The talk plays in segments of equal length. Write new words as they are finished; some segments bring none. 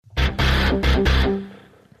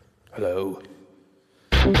Hello?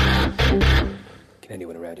 Can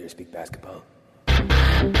anyone around here speak basketball? There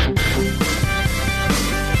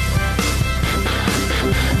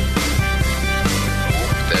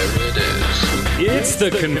it is. It's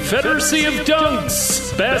the Confederacy of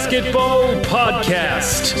Dunks Basketball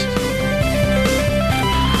Podcast.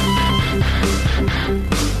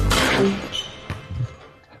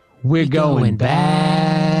 We're going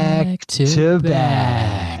back to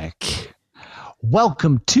back.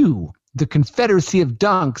 Welcome to the Confederacy of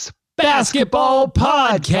Dunks Basketball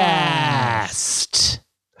Podcast.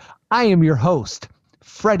 I am your host,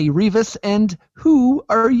 Freddie Rivas, and who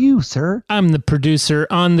are you, sir? I'm the producer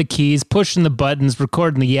on the keys, pushing the buttons,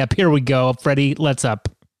 recording the yep. Here we go. Freddie, let's up.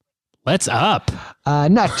 Let's up.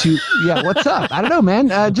 Not too, yeah, what's up? I don't know,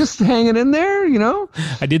 man. Just hanging in there, you know?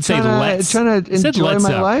 I did say let's. Trying to enjoy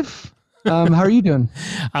my life. How are you doing?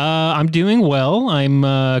 I'm doing well. I'm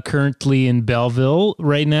currently in Belleville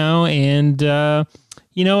right now, and, I've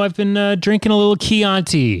been drinking a little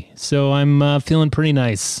Chianti, so I'm feeling pretty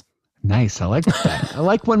nice. Nice. I like that. I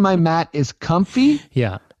like when my mat is comfy.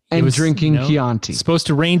 Yeah. And drinking Chianti. It's supposed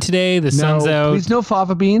to rain today. The sun's out. Please no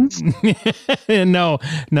fava beans. No,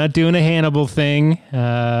 not doing a Hannibal thing.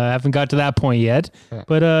 Haven't got to that point yet. Okay.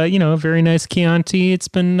 But very nice Chianti. It's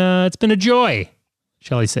been a joy,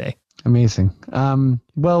 shall I say? Amazing.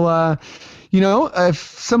 If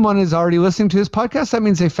someone is already listening to this podcast, that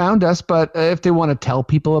means they found us. But if they want to tell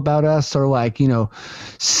people about us or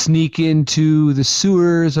sneak into the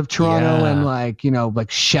sewers of Toronto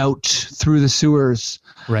and shout through the sewers,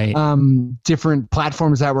 right? Different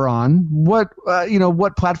platforms that we're on. What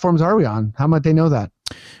platforms are we on? How might they know that?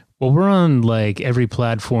 Well, we're on every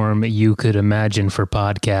platform you could imagine for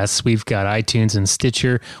podcasts. We've got iTunes and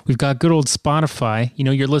Stitcher. We've got good old Spotify.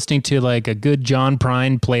 You're listening to a good John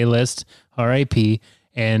Prine playlist, R.I.P.,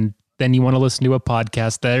 and then you want to listen to a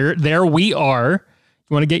podcast. There we are.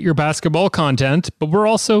 You want to get your basketball content, but we're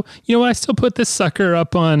also, I still put this sucker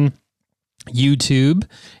up on YouTube,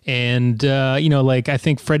 and I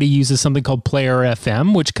think Freddie uses something called Player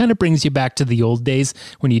FM, which kind of brings you back to the old days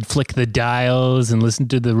when you'd flick the dials and listen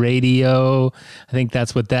to the radio. I think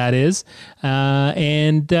that's what that is.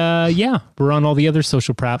 We're on all the other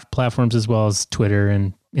social platforms as well as Twitter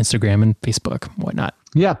and Instagram and Facebook, whatnot.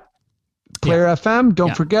 Yeah. Player FM,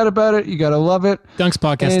 don't forget about it. You got to love it.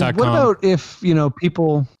 Dunkspodcast.com. And what about if,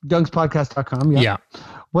 people, dunkspodcast.com. Yeah.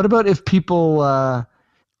 What about if people,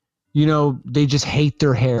 they just hate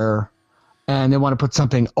their hair and they want to put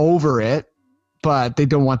something over it, but they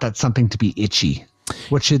don't want that something to be itchy?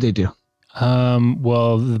 What should they do?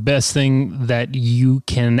 Well, the best thing that you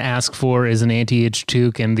can ask for is an anti-itch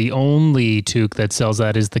toque, and the only toque that sells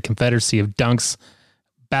that is the Confederacy of Dunks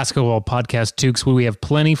Basketball Podcast toques. We have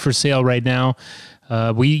plenty for sale right now.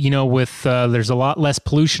 There's a lot less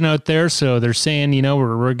pollution out there, so they're saying,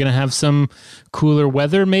 we're going to have some cooler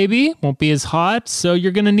weather maybe, won't be as hot, so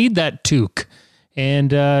you're going to need that toque.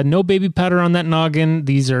 And no baby powder on that noggin.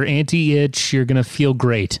 These are anti-itch. You're going to feel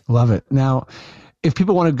great. Love it. Now, if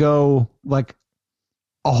people want to go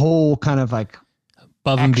a whole kind of above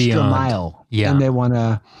and beyond mile, and they want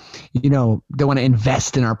to, they want to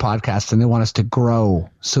invest in our podcast and they want us to grow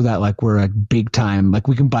so that we're a big time,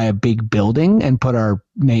 we can buy a big building and put our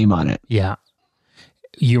name on it. Yeah.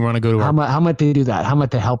 You want to go to how might they do that? How might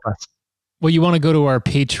they help us? Well, you want to go to our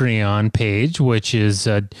Patreon page, which is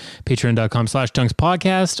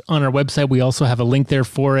patreon.com/dunkspodcast. On our website, we also have a link there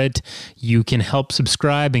for it. You can help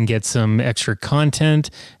subscribe and get some extra content,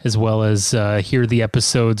 as well as hear the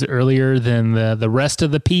episodes earlier than the rest of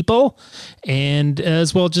the people. And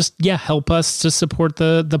as well, just, help us to support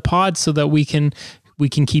the pod so that we can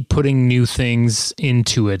keep putting new things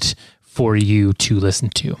into it for you to listen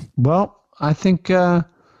to. Well, I think we're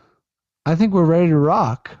ready to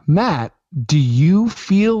rock. Matt, do you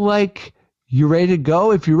feel like you're ready to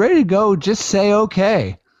go? If you're ready to go, just say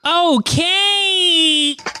okay.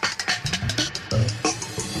 Okay.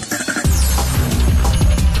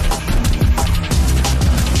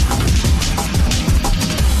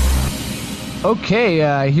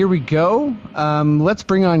 Okay, here we go. Let's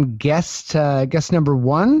bring on guest number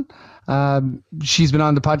one. She's been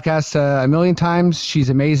on the podcast a million times. She's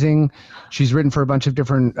amazing. She's written for a bunch of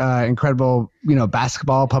different incredible,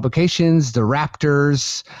 basketball publications, the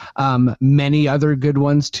Raptors, many other good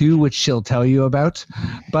ones too, which she'll tell you about.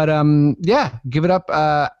 But give it up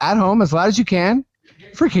at home as loud as you can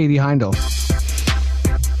for Katie Heindl.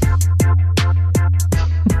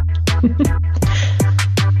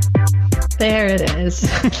 There it is.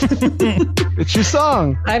 It's your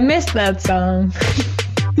song. I missed that song.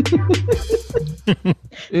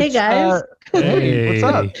 Hey guys. Hey, what's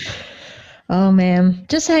up? Oh man,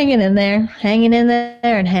 just hanging in there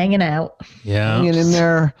and hanging out. Yeah. Hanging in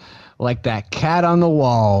there like that cat on the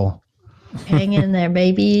wall. Hanging in there,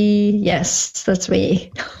 baby. Yes, that's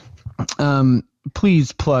me.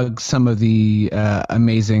 Please plug some of the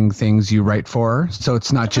amazing things you write for, so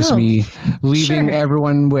it's not just me leaving sure.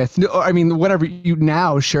 everyone with. I mean, whatever you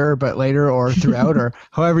now, sure, but later or throughout or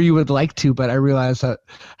however you would like to. But I realize that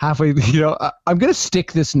halfway, I'm going to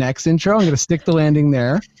stick this next intro. I'm going to stick the landing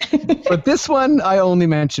there. But this one, I only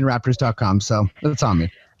mention Raptors.com, so that's on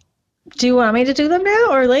me. Do you want me to do them now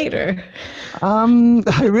or later?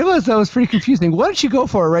 I realized that was pretty confusing. Why don't you go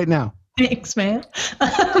for it right now? Thanks, man.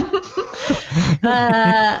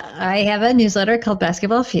 I have a newsletter called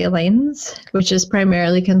Basketball Feelings, which is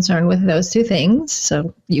primarily concerned with those two things.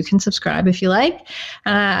 So you can subscribe if you like.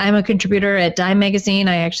 I'm a contributor at Dime Magazine.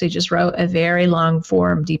 I actually just wrote a very long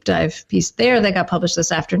form deep dive piece there that got published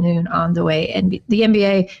this afternoon on the way the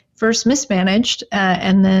NBA first mismanaged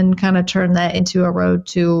and then kind of turned that into a road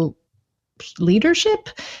to leadership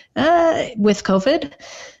with COVID.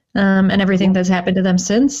 And everything that's happened to them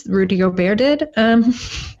since. Rudy Gobert did.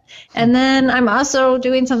 And then I'm also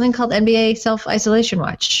doing something called NBA Self-Isolation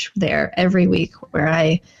Watch there every week, where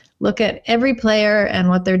I look at every player and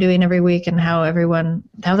what they're doing every week and how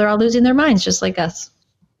they're all losing their minds just like us.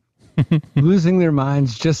 Losing their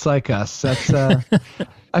minds just like us. That's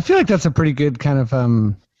I feel like that's a pretty good kind of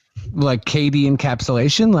like KD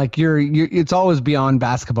encapsulation. Like you're it's always beyond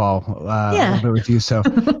basketball a little bit with you, so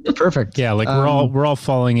perfect. Yeah, like we're all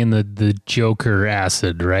falling in the Joker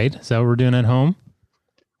acid, right? Is that what we're doing at home?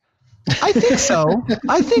 I think so.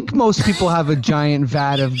 I think most people have a giant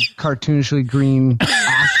vat of cartoonishly green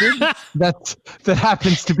acid that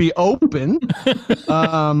happens to be open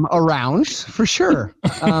around for sure.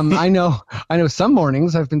 I know some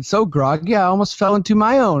mornings I've been so groggy I almost fell into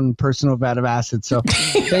my own personal vat of acid. So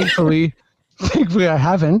thankfully I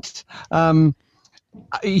haven't.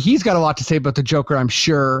 He's got a lot to say about the Joker, I'm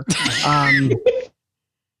sure.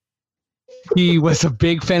 He was a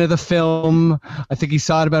big fan of the film. I think he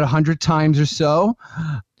saw it about 100 times or so.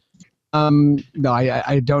 No,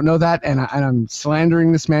 I don't know that, and I'm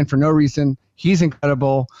slandering this man for no reason. He's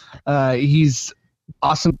incredible. He's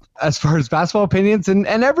awesome as far as basketball opinions and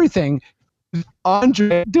everything.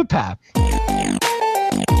 Andre Pape.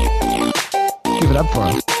 Give it up for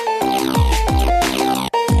him.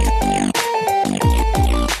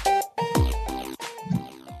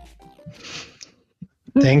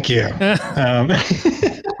 Thank you.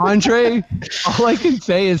 Andre, all I can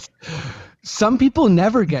say is some people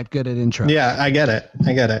never get good at intro. Yeah, I get it.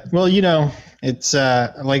 Well, it's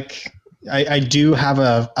like I do have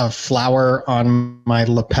a flower on my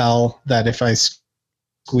lapel that if I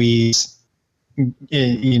squeeze,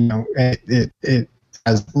 it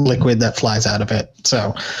has liquid that flies out of it.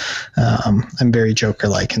 So I'm very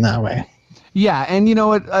Joker-like in that way. Yeah, and you know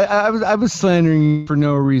what? I was slandering you for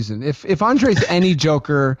no reason. If Andre's any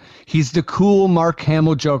Joker, he's the cool Mark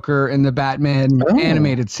Hamill Joker in the Batman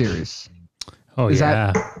animated series. Oh, is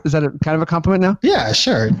that a kind of a compliment now? Yeah,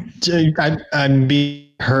 sure. I'm being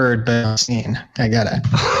heard but not seen. I get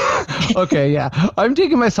it. Okay, yeah. I'm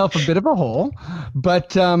digging myself a bit of a hole,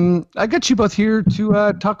 but I got you both here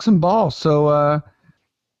to talk some ball. So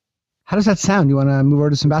how does that sound? You want to move over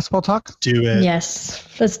to some basketball talk? Do it. Yes,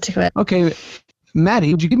 let's do it. Okay,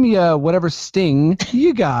 Maddie, would you give me whatever sting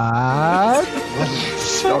you got?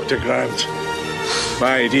 Dr. Grant,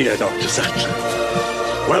 my dear Dr. Sattler,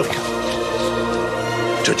 welcome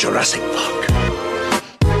to Jurassic Park.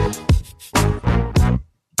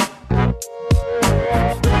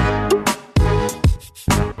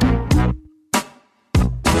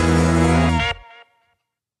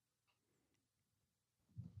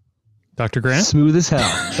 Dr. Grant? Smooth as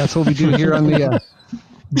hell. That's what we do here on the...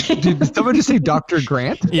 did someone just say Dr.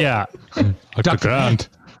 Grant? Yeah. Dr. Grant.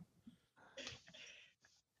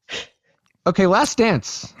 Okay, Last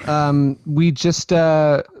Dance. We just...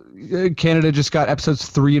 Canada just got episodes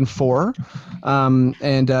 3 and 4.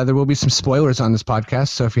 And there will be some spoilers on this podcast.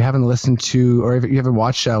 So if you haven't listened to... or if you haven't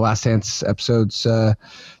watched Last Dance episodes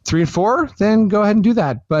 3 and 4, then go ahead and do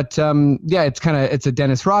that. But yeah, it's a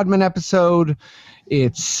Dennis Rodman episode.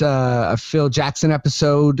 It's a Phil Jackson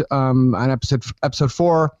episode on episode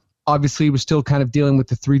 4. Obviously, we're still kind of dealing with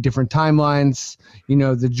the 3 different timelines,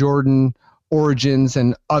 the Jordan origins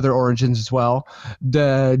and other origins as well.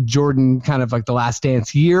 The Jordan kind of like the Last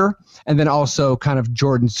Dance year, and then also kind of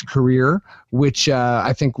Jordan's career, which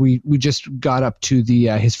I think we just got up to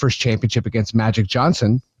his first championship against Magic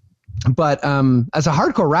Johnson. But as a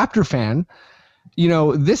hardcore Raptor fan,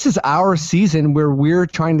 this is our season where we're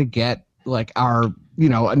trying to get like our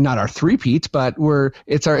not our three-peat, but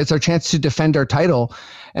it's our chance to defend our title.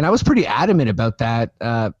 And I was pretty adamant about that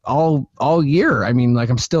all year. I mean, like,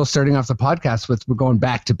 I'm still starting off the podcast with we're going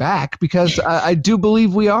back to back because I do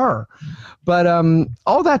believe we are. But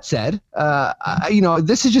all that said,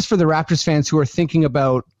 this is just for the Raptors fans who are thinking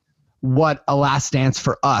about what a last dance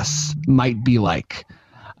for us might be like.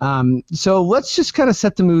 So let's just kind of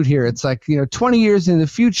set the mood here. It's like, 20 years in the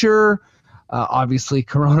future. Obviously,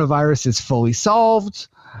 coronavirus is fully solved,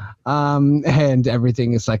 and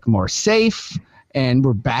everything is like more safe, and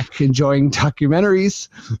we're back enjoying documentaries.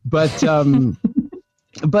 But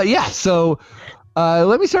yeah. So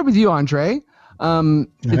let me start with you, Andre.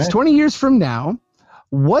 It's 20 years from now.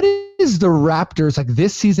 What is the Raptors like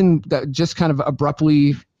this season that just kind of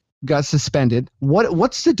abruptly got suspended?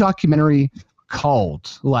 What's the documentary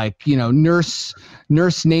called? Like, Nurse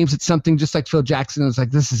names it something just like Phil Jackson. It's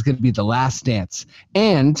like, this is going to be the last dance.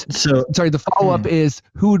 And the follow-up is,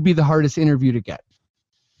 who would be the hardest interview to get?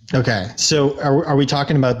 Okay. So are we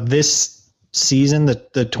talking about this season, the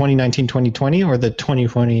 2019-2020 or the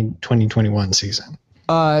 2020-2021 season?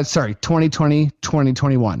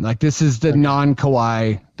 2020-2021. Like, this is the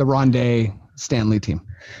non-Kawhi, the Rondé Stanley team.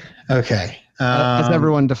 Okay. As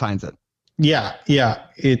everyone defines it. Yeah.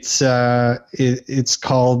 It's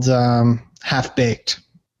called Half Baked.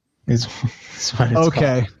 Is what it's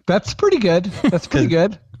called. That's pretty good. That's pretty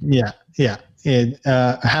good. Yeah.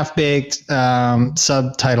 Half Baked,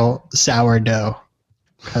 subtitle Sourdough,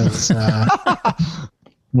 because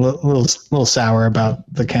little sour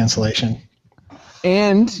about the cancellation.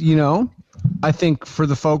 And I think for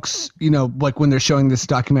the folks, like when they're showing this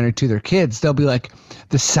documentary to their kids, they'll be like,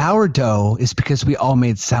 the sourdough is because we all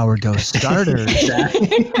made sourdough starters.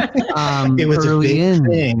 It was a big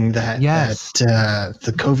thing that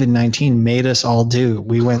the COVID-19 made us all do.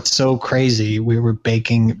 We went so crazy. We were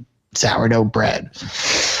baking sourdough bread.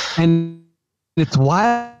 And it's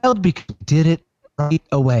wild because we did it right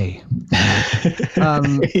away.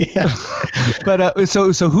 But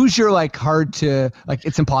so who's your like hard to like?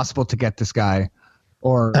 It's impossible to get this guy,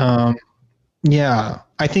 or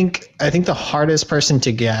I think the hardest person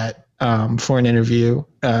to get for an interview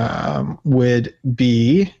would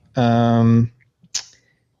be I'm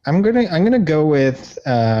gonna go with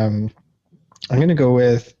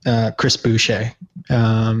Chris Boucher.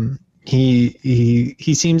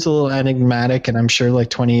 He seems a little enigmatic, and I'm sure like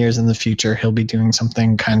 20 years in the future he'll be doing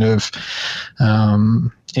something kind of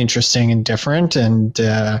interesting and different.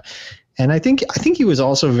 And I think he was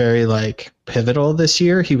also very like pivotal this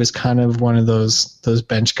year. He was kind of one of those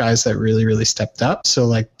bench guys that really, really stepped up. So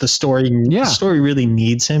like the story really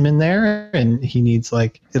needs him in there, and he needs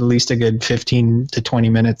like at least a good 15 to 20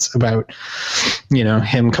 minutes about,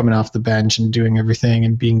 him coming off the bench and doing everything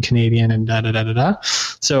and being Canadian and da.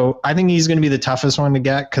 So I think he's going to be the toughest one to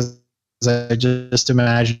get, because I just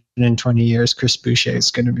imagine in 20 years, Chris Boucher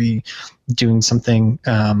is going to be doing something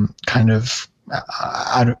kind of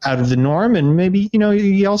out of the norm, and maybe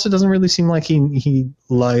he also doesn't really seem like he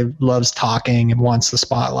loves talking and wants the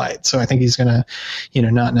spotlight. So I think he's gonna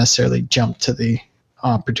not necessarily jump to the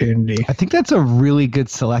opportunity. I think that's a really good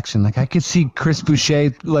selection. Like, I could see Chris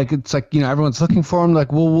Boucher, like, it's like everyone's looking for him,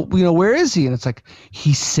 like, well, where is he? And it's like,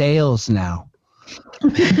 he sails now. You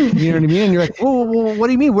know what I mean? And you're like, well, what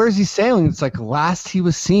do you mean, where is he sailing? It's like, last he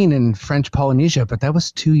was seen in French Polynesia, but that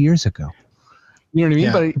was 2 years ago. You know what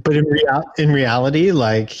I mean? Yeah, but in reality,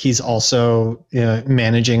 like, he's also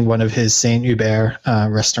managing one of his Saint Hubert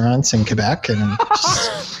restaurants in Quebec, and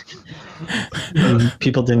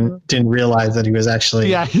people didn't realize that he was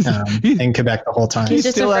actually in Quebec the whole time. He's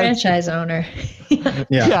just a franchise owner.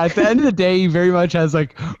 Yeah. At the end of the day, he very much has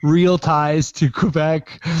like real ties to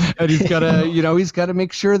Quebec, and he's gotta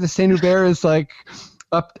make sure the Saint Hubert is like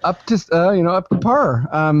up to par.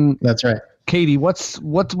 That's right. Katie, what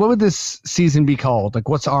would this season be called? Like,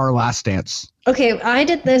 what's our last dance? Okay, I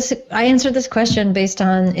answered this question based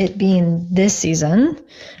on it being this season,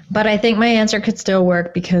 but I think my answer could still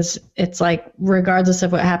work, because it's like, regardless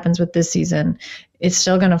of what happens with this season, it's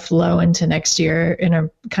still going to flow into next year in a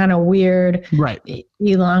kind of weird,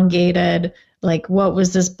 elongated, like, what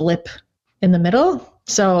was this blip in the middle?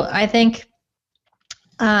 So I think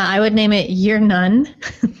I would name it Year None.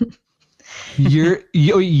 Year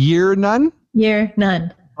None? Year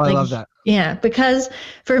None. Oh, I love that. Yeah, because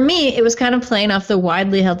for me, it was kind of playing off the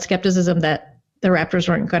widely held skepticism that the Raptors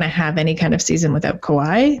weren't going to have any kind of season without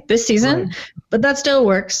Kawhi this season, but that still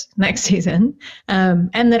works next season.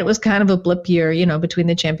 And that it was kind of a blip year, between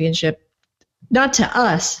the championship, not to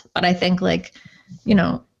us, but I think like,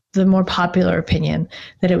 the more popular opinion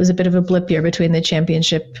that it was a bit of a blip year between the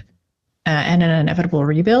championship and an inevitable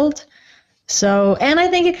rebuild. So, and I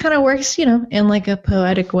think it kind of works, in like a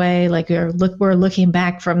poetic way. Like we're looking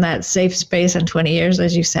back from that safe space in 20 years,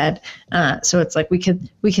 as you said. So it's like we can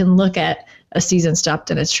look at a season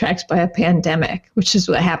stopped in its tracks by a pandemic, which is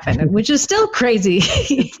what happened, and which is still crazy.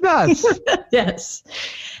 It's nuts. Yes.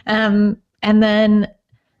 And then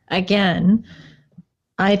again,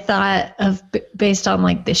 I thought of based on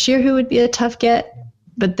like this year, who would be a tough get,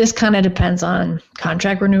 but this kind of depends on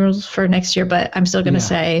contract renewals for next year. But I'm still going to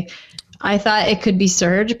say, I thought it could be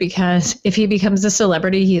Serge, because if he becomes a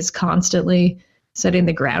celebrity, he is constantly setting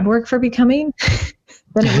the groundwork for becoming.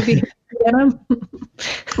 Then it would be get him.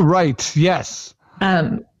 Right. Yes.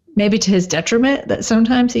 Maybe to his detriment that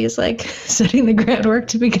sometimes he is like setting the groundwork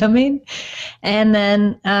to becoming. And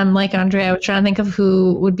then, like Andre, I was trying to think of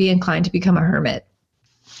who would be inclined to become a hermit.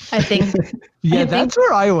 I think. That's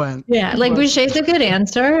where I went. Yeah, like Boucher's a good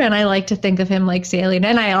answer, and I like to think of him like sailing.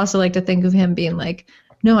 And I also like to think of him being like,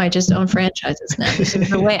 no, I just own franchises now. This is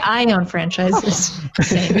the way I own franchises.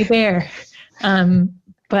 Sammy Bear.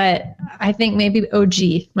 But I think maybe OG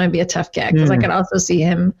might be a tough get, because I could also see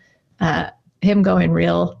him going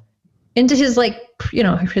real into his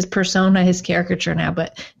his persona, his caricature now,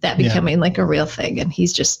 but that becoming like a real thing, and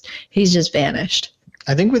he's just vanished.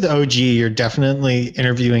 I think with OG, you're definitely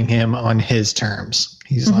interviewing him on his terms.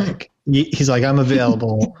 He's like, I'm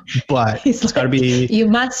available, but it's got to be. You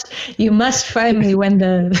must find me when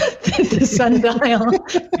the sundial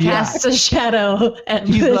casts a shadow. And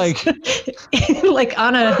he's like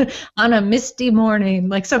on a misty morning,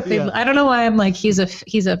 like something. Yeah. I don't know why I'm like he's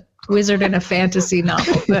a wizard in a fantasy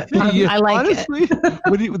novel, but I like honestly,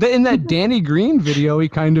 it. In that Danny Green video, he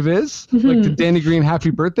kind of is like the Danny Green Happy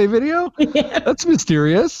Birthday video. Yeah. That's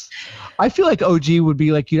mysterious. I feel like OG would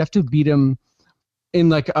be like, you'd have to beat him in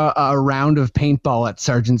like a round of paintball at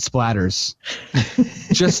Sergeant Splatter's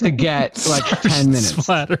just to get like 10 minutes,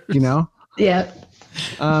 Splatters. Yeah.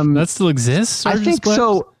 That still exists? Sergeant I think Splatters?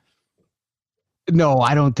 So. No,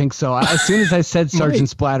 I don't think so. As soon as I said Sergeant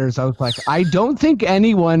Splatters, I was like, I don't think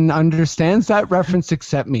anyone understands that reference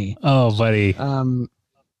except me. Oh, buddy.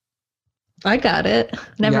 I got it.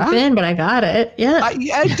 Never been, but I got it. Yeah.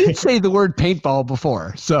 I did say the word paintball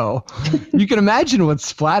before, so you can imagine what's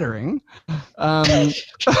splattering.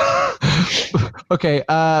 Okay.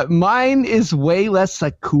 Mine is way less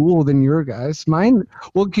like cool than your guys. Mine's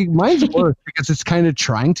worse because it's kind of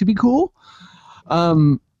trying to be cool.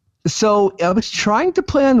 So I was trying to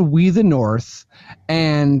play on We the North,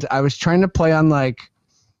 and I was trying to play on like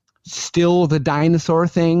still the dinosaur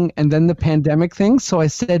thing and then the pandemic thing. So I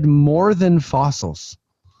said more than fossils,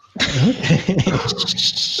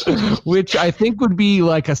 which I think would be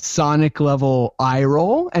like a Sonic level eye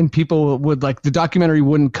roll, and people would like, the documentary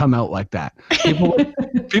wouldn't come out like that.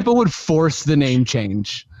 People would force the name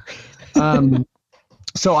change.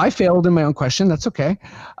 So I failed in my own question. That's okay.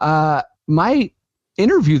 My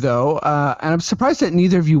interview though, and I'm surprised that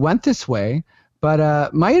neither of you went this way,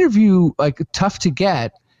 but my interview, like tough to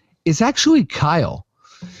get, is actually Kyle.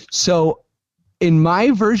 So in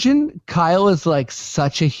my version, Kyle is like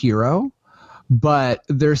such a hero, but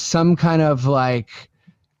there's some kind of like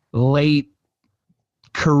late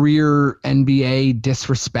career NBA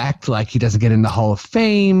disrespect, like he doesn't get in the Hall of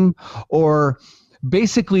Fame, or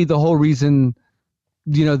basically the whole reason,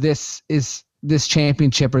 this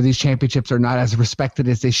championship or these championships are not as respected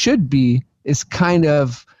as they should be is kind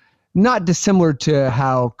of not dissimilar to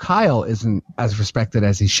how Kyle isn't as respected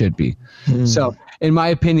as he should be. So in my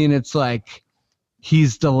opinion, it's like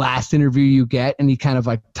he's the last interview you get, and he kind of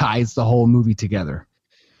like ties the whole movie together.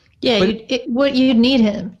 Yeah, you'd need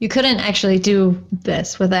him. You couldn't actually do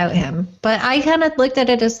this without him. But I kind of looked at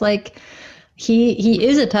it as like he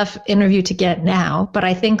is a tough interview to get now, but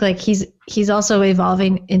I think like he's also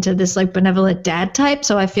evolving into this like benevolent dad type.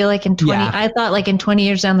 So I feel like in 20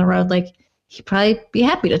 years down the road, like he'd probably be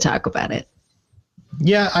happy to talk about it.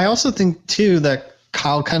 Yeah, I also think too that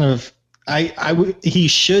Kyle kind of he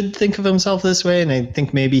should think of himself this way, and I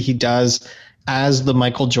think maybe he does, as the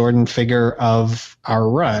Michael Jordan figure of our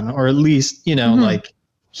run, or at least like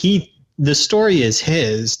the story is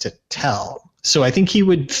his to tell. So I think he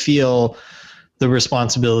would feel the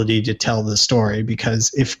responsibility to tell the story,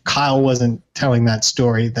 because if Kyle wasn't telling that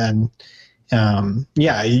story, then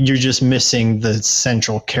you're just missing the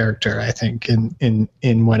central character, I think,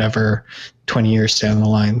 in whatever 20 years down the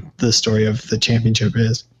line the story of the championship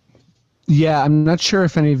is. Yeah, I'm not sure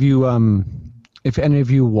if any of you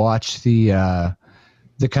watch the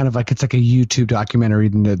kind of like, it's like a YouTube documentary,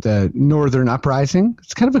 the Northern Uprising.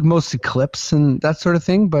 It's kind of like mostly clips and that sort of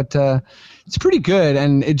thing, but it's pretty good,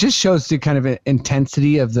 and it just shows the kind of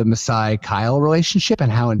intensity of the Masai-Kyle relationship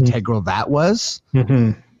and how integral that was.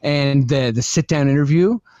 and the sit down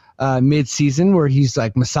interview mid season where he's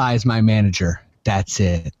like, Masai is my manager. That's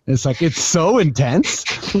it. It's like, it's so intense.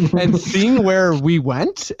 And seeing where we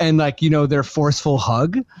went and like, you know, their forceful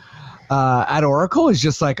hug at Oracle is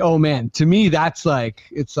just like, oh man, to me, that's like,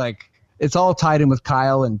 it's all tied in with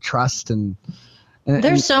Kyle and trust and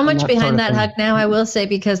there's so much behind that hug now, I will say,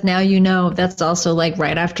 because now you know that's also like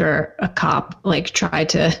right after a cop like tried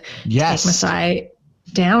to take Masai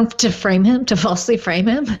down to frame him, to falsely frame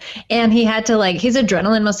him. And he had to like, his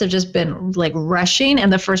adrenaline must have just been like rushing.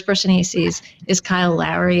 And the first person he sees is Kyle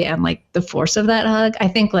Lowry, and like the force of that hug, I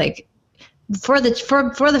think like for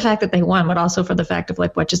the fact that they won, but also for the fact of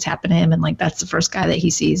like what just happened to him. And like, that's the first guy that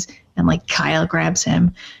he sees, and like Kyle grabs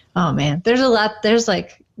him. Oh man, there's a lot. There's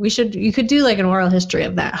like, you could do like an oral history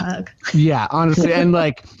of that hug. Yeah, honestly. And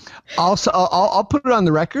like, also I'll put it on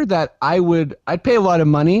the record that I'd pay a lot of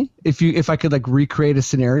money if I could like recreate a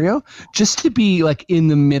scenario just to be like in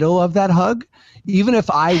the middle of that hug, even if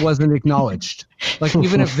I wasn't acknowledged, like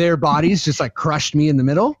even if their bodies just like crushed me in the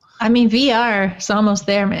middle. I mean, VR is almost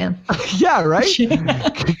there, man. Yeah, right.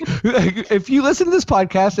 If you listen to this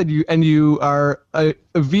podcast and you are a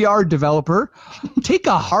VR developer, take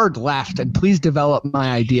a hard left and please develop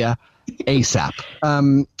my idea ASAP.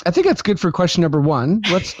 I think that's good for question number 1.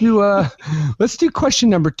 Let's do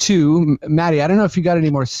question number 2. Maddie, I don't know if you got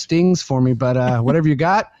any more stings for me, but whatever you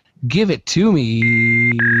got, give it to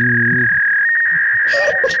me.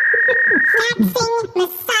 Faxing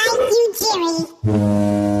Masai Ujiri.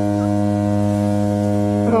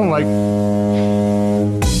 Oh my.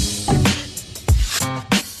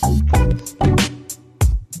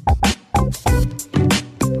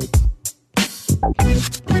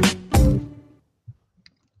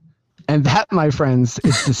 And that, my friends,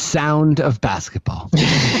 is the sound of basketball.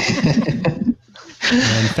 And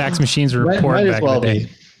fax machines were important back in the day.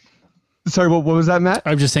 Sorry, what was that, Matt?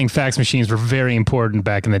 I'm just saying fax machines were very important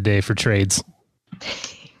back in the day for trades.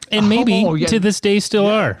 And maybe to this day still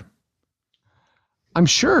are. I'm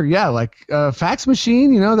sure, yeah. Like fax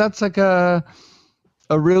machine, you know, that's like a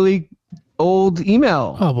really old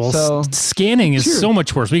email. Oh, well, so, scanning is so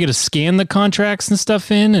much worse. We got to scan the contracts and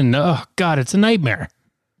stuff in, and oh, God, it's a nightmare.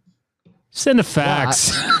 Send a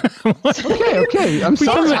fax. Yeah, okay. I'm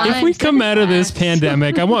sorry. If we come out of this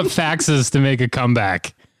pandemic, I want faxes to make a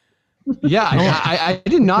comeback. Yeah, I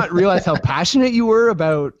did not realize how passionate you were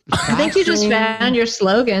about faxing. I think you just found your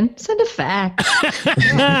slogan. Send a fax.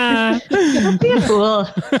 Don't be a fool.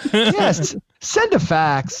 Yes, send a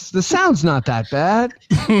fax. The sound's not that bad.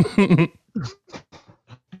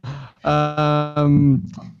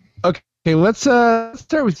 Okay, let's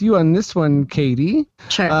start with you on this one, Katie.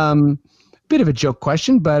 Sure. Bit of a joke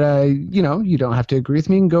question, but you know, you don't have to agree with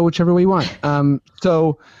me and go whichever way you want.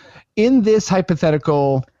 So in this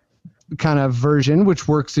hypothetical kind of version, which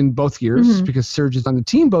works in both years because Serge is on the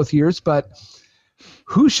team both years, but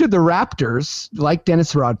who should the Raptors, like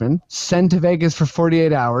Dennis Rodman, send to Vegas for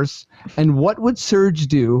 48 hours? And what would Serge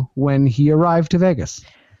do when he arrived to Vegas?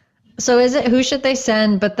 So is it who should they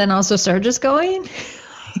send, but then also Serge is going?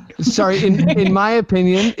 Sorry, in my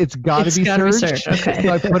opinion, it's got to be Serge. Okay. So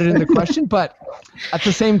I put it in the question, but at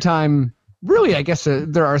the same time, really, I guess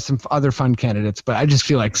there are some other fun candidates, but I just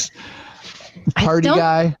feel like party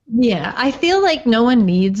guy. Yeah, I feel like no one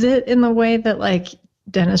needs it in the way that like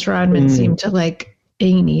Dennis Rodman seemed to like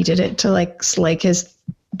he needed it to like slake his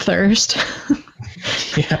thirst.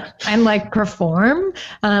 Yeah. And like perform.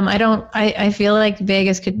 I feel like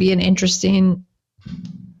Vegas could be an interesting.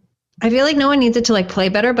 I feel like no one needs it to like play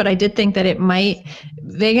better, but I did think that it might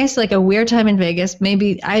Vegas, like a weird time in Vegas.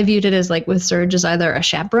 Maybe I viewed it as like with Serge as either a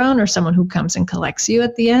chaperone or someone who comes and collects you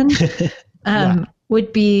at the end.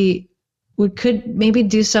 Could maybe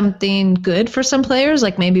do something good for some players.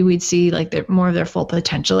 Like maybe we'd see like more of their full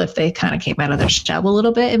potential if they kind of came out of their shell a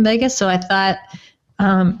little bit in Vegas. So I thought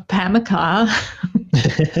Pat McCaw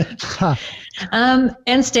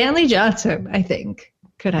and Stanley Johnson, I think,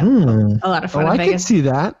 could have a lot of fun in Vegas. I could see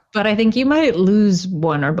that. But I think you might lose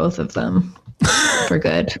one or both of them for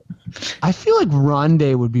good. I feel like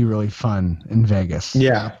Rondé would be really fun in Vegas.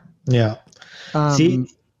 Yeah. See,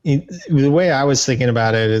 the way I was thinking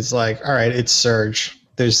about it is like, all right, it's Serge.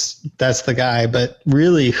 That's the guy, but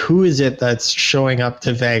really, who is it that's showing up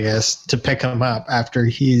to Vegas to pick him up after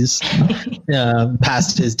he's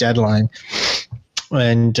past his deadline?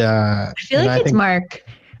 And I feel like it's Mark.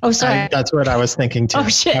 Oh, sorry. That's what I was thinking too. Oh,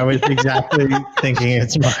 shit. I was exactly thinking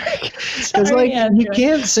it's Mark. Because like you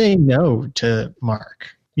can't say no to Mark.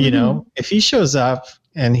 You know, if he shows up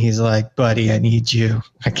and he's like, "Buddy, I need you.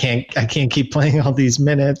 I can't keep playing all these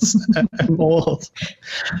minutes. I'm old."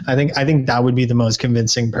 I think that would be the most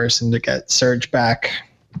convincing person to get Serge back.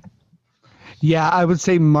 Yeah, I would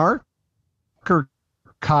say Mark or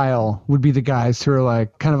Kyle would be the guys who are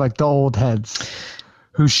like kind of like the old heads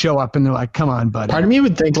who show up and they're like, "Come on, buddy." Part of me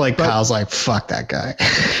would think like Kyle's like, "Fuck that guy."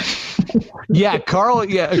 Yeah, Carl.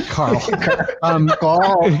 Yeah, Carl.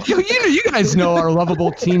 Carl. You guys know our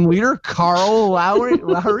lovable team leader, Carl Lowry.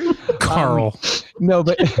 Carl. No,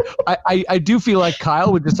 but I do feel like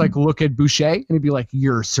Kyle would just like look at Boucher and he'd be like,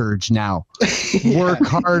 "You're Surge now. Work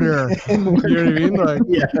harder." You know what I mean? Like,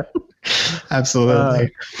 Yeah,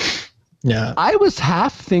 absolutely. Yeah. I was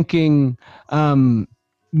half thinking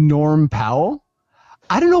Norm Powell.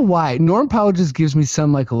 I don't know why. Norm Powell just gives me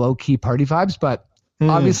some like low key party vibes, but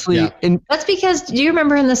obviously, That's because, do you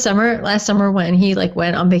remember in the last summer when he like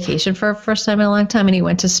went on vacation for the first time in a long time and he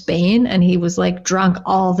went to Spain and he was like drunk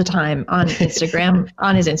all the time on Instagram,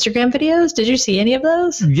 on his Instagram videos? Did you see any of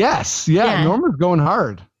those? Yes. Yeah. Norm was going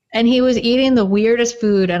hard. And he was eating the weirdest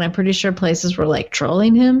food and I'm pretty sure places were like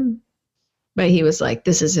trolling him. But he was like,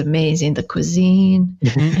 "This is amazing, the cuisine."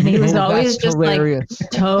 And he was always just hilarious.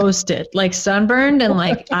 Like toasted, like sunburned and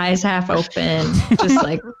like eyes half open, just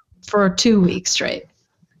like for 2 weeks straight.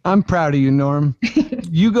 I'm proud of you, Norm.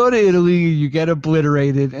 You go to Italy, you get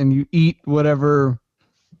obliterated, and you eat whatever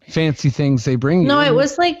fancy things they bring you. No, it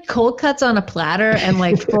was like cold cuts on a platter and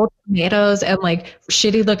like full tomatoes and like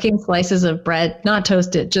shitty looking slices of bread, not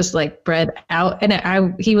toasted, just like bread out.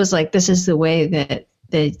 And he was like, "This is the way that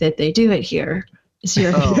they do it here. It's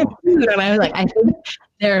your food." And I was like, I think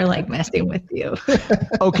they're like messing with you.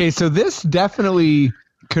 Okay, so this definitely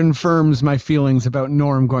confirms my feelings about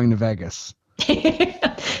Norm going to Vegas.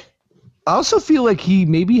 I also feel like he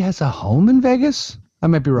maybe has a home in Vegas. I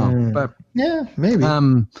might be wrong, but yeah, maybe.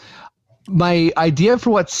 My idea for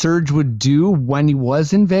what Surge would do when he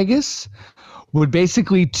was in Vegas would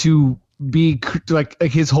basically to be like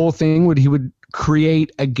his whole thing he would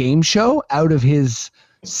create a game show out of his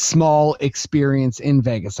small experience in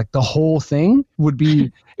Vegas. Like the whole thing would be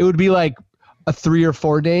like a 3 or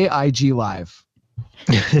 4 day IG live.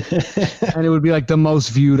 And it would be like the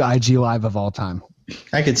most viewed IG live of all time.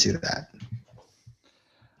 I could see that.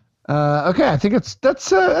 Okay, I think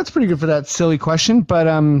that's pretty good for that silly question. But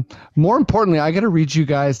more importantly, I got to read you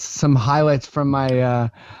guys some highlights from my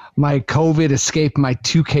my COVID escape, my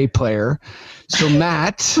 2K player. So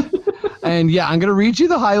Matt, and yeah, I'm gonna read you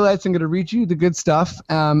the highlights. I'm gonna read you the good stuff,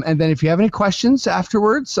 and then if you have any questions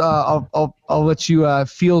afterwards, I'll let you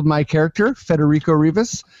field my character, Federico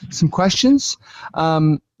Rivas, some questions.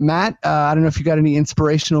 Matt, I don't know if you got any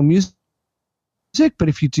inspirational music, but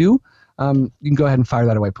if you do, you can go ahead and fire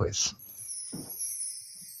that away, please.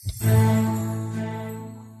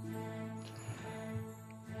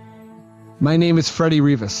 My name is Freddie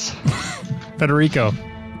Rivas. Federico.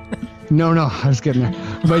 No, I was getting there.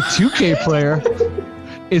 My 2K player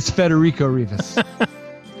is Federico Rivas.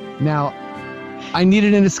 Now, I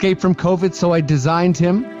needed an escape from COVID, so I designed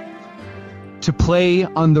him to play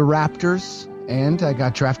on the Raptors, and I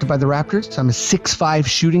got drafted by the Raptors. I'm a 6'5"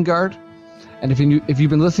 shooting guard. And if you've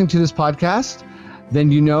been listening to this podcast,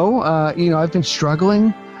 then you know I've been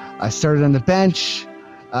struggling. I started on the bench.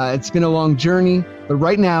 It's been a long journey, but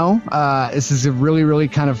right now, this is a really, really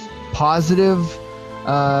kind of positive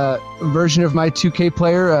version of my 2K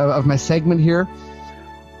player, of my segment here.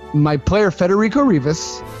 My player, Federico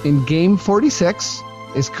Rivas, in game 46,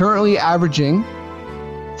 is currently averaging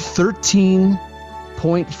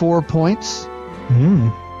 13.4 points,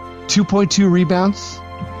 2.2 rebounds,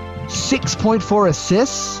 6.4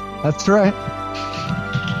 assists. That's right.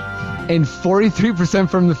 And 43%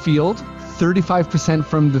 from the field, 35%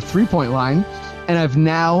 from the 3-point line, and I've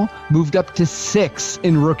now moved up to 6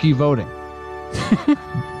 in rookie voting.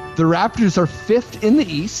 The Raptors are 5th in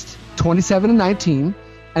the East, 27-19,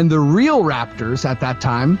 and the real Raptors at that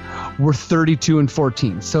time were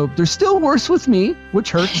 32-14. So they're still worse with me, which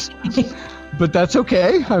hurts, but that's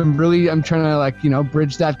okay. I'm trying to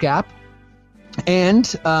bridge that gap. And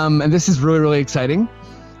this is really, really exciting.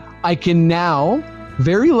 I can now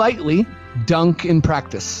very lightly dunk in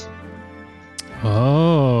practice.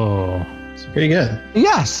 Oh, it's pretty good.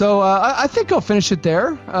 Yeah, so I think I'll finish it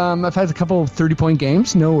there. I've had a couple of 30-point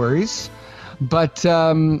games, no worries. But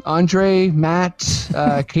Andre, Matt,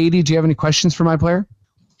 Katie, do you have any questions for my player?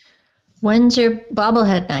 When's your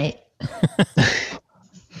bobblehead night?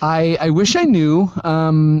 I wish I knew.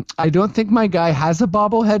 I don't think my guy has a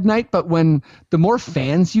bobblehead night, but the more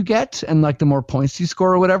fans you get and like the more points you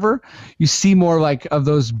score or whatever, you see more like of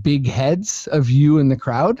those big heads of you in the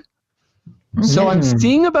crowd. So I'm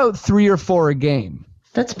seeing about 3 or 4 a game.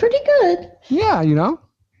 That's pretty good. Yeah,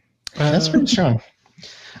 that's pretty strong.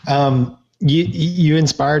 You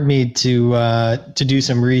inspired me to do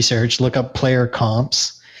some research, look up player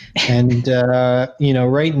comps, And,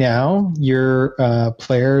 right now your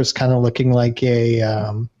player is kind of looking like a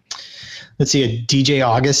DJ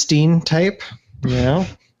Augustine type,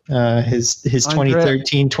 his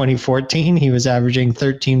 2013, 2014, he was averaging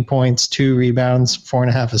 13 points, 2 rebounds,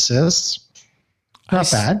 4.5 assists. Not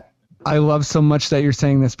bad. I love so much that you're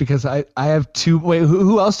saying this because I have two. Wait,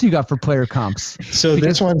 who else do you got for player comps? So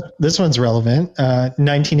this one's relevant.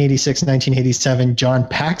 1986, 1987, John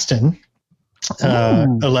Paxton,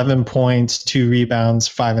 11 points, 2 rebounds,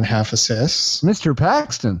 5.5 assists. Mr.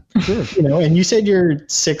 Paxton, good. And you said you're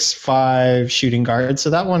 6'5" shooting guard, so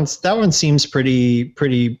that one seems pretty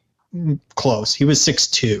close. He was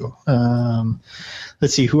 6'2".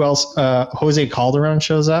 Let's see who else. Jose Calderon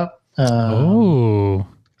shows up.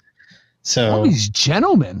 So all these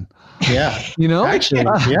gentlemen. Yeah. Actually,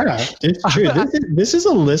 yeah, it's true. This is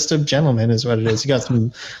a list of gentlemen is what it is. You got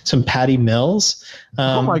some Patty Mills.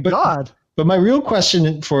 Oh my God. But my real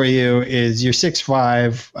question for you is you're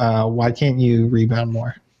 6'5". Why can't you rebound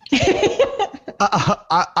more?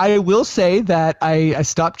 I will say that I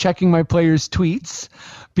stopped checking my players' tweets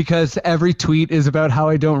because every tweet is about how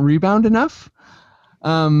I don't rebound enough.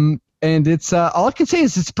 And it's all I can say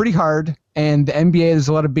is it's pretty hard. And the NBA, there's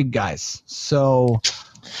a lot of big guys. So,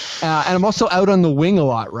 and I'm also out on the wing a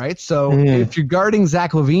lot, right? So if you're guarding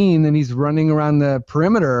Zach LaVine and he's running around the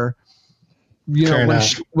perimeter,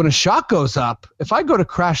 when a shot goes up, if I go to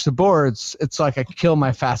crash the boards, it's like I kill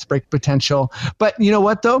my fast break potential. But you know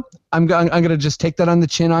what, though? I'm going to just take that on the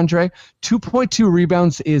chin, Andre. 2.2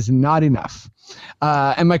 rebounds is not enough.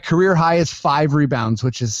 And my career high is 5 rebounds,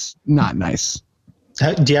 which is not nice.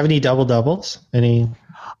 Do you have any double-doubles?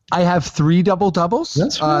 I have 3 double-doubles.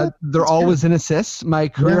 They're always in assists. My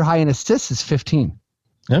career high in assists is 15.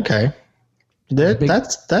 Okay.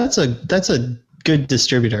 That's a good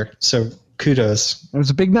distributor. So kudos. It was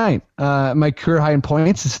a big night. My career high in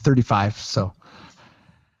points is 35. So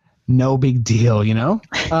no big deal,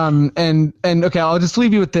 and okay, I'll just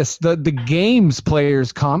leave you with this. The games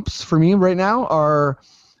players comps for me right now are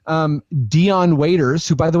Dion Waiters,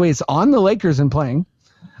 who by the way is on the Lakers and playing.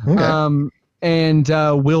 Okay. And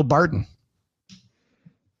Will Barton.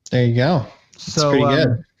 There you go. That's pretty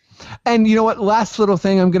good. And you know what? Last little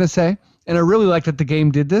thing I'm going to say, and I really like that the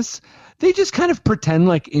game did this. They just kind of pretend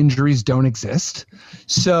like injuries don't exist.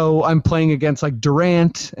 So I'm playing against like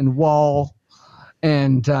Durant and Wall,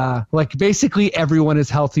 and like basically everyone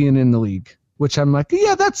is healthy and in the league. Which I'm like,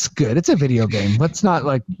 yeah, that's good. It's a video game. Let's not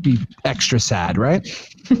like be extra sad, right?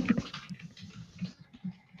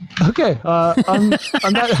 Okay. On the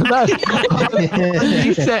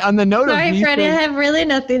note of sorry, Freddie, I have really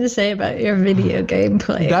nothing to say about your video game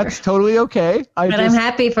play. That's totally okay. I'm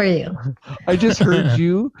happy for you. I just heard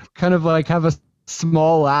you kind of like have a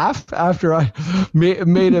small laugh after I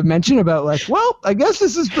made a mention about like, well, I guess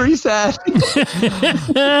this is pretty sad.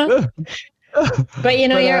 But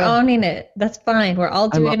you're owning it. That's fine. We're all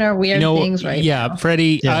doing our weird things right now. Yeah,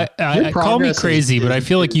 Freddie, call me crazy, but I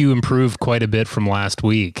feel like you improved quite a bit from last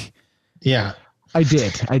week. Yeah, I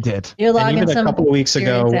did. You're logging some a couple of weeks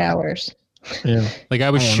ago hours. Yeah, like I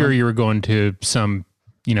was sure you were going to some,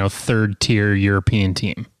 third tier European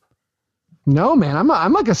team. No, man,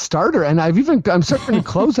 I'm like a starter, and I'm starting to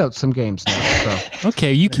close out some games now. So.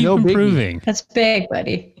 Okay, you keep improving. Biggie. That's big,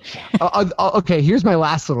 buddy. Okay, here's my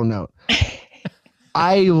last little note.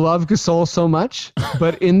 I love Gasol so much,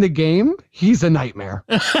 but in the game, he's a nightmare.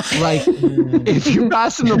 Like, if you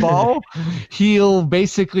pass him the ball, he'll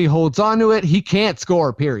basically holds onto it. He can't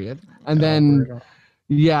score, period. And then,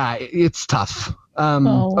 it's tough.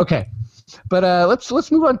 Okay, but let's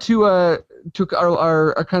move on to our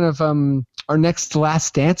kind of our next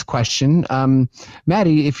last dance question.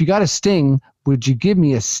 Maddie, if you got a sting, would you give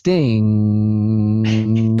me a sting?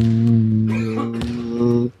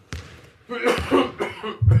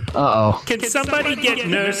 Uh-oh. Can somebody get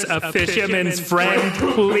Nurse a fisherman's friend,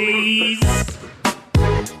 please?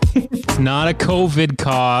 It's not a COVID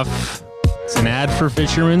cough. It's an ad for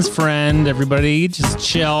Fisherman's Friend. Everybody just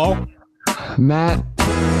chill. Matt,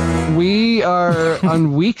 we are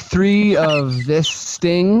on week 3 of this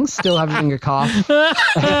sting, still having a cough.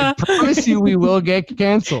 I promise you we will get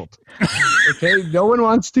canceled. Okay? No one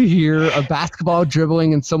wants to hear a basketball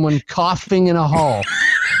dribbling and someone coughing in a hall.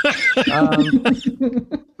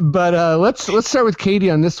 But let's start with Katie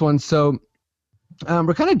on this one. So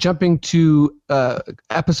we're kind of jumping to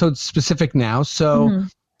episode specific now. So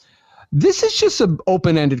this is just an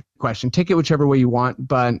open-ended question. Take it whichever way you want.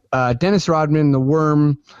 But Dennis Rodman, the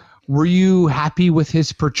Worm, were you happy with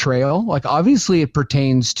his portrayal? Like, obviously it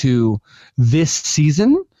pertains to this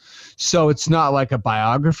season, so it's not like a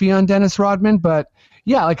biography on Dennis Rodman, but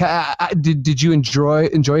Yeah, like did you enjoy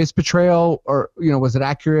his portrayal, or was it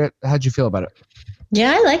accurate? How'd you feel about it?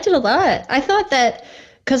 Yeah, I liked it a lot. I thought that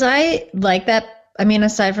because I like that. I mean,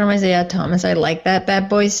 aside from Isaiah Thomas, I like that Bad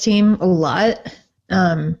Boys team a lot.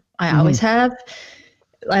 I always have.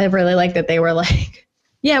 I really like that they were like,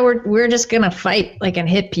 yeah, we're just gonna fight like and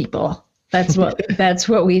hit people. That's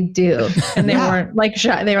what we do. And they weren't like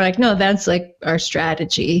shy. They were like, no, that's like our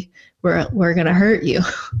strategy. We're gonna hurt you,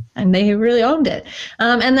 and they really owned it.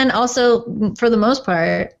 And then also, for the most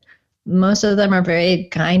part, most of them are very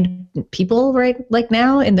kind people right like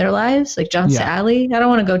now in their lives. Like John Sally. I don't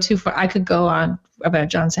want to go too far. I could go on about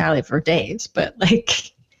John Sally for days, but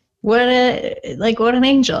like what an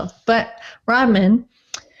angel. But Rodman,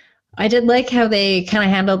 I did like how they kind of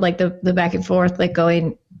handled like the back and forth, like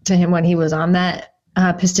going to him when he was on that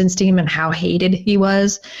Pistons team and how hated he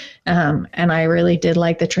was. And I really did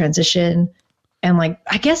like the transition. And like,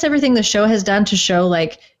 I guess everything the show has done to show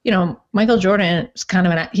like, Michael Jordan is kind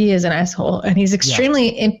of he is an asshole, and he's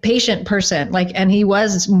extremely impatient person. Like, and he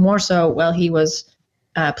was more so while he was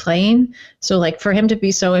playing. So like for him to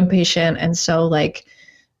be so impatient and so like,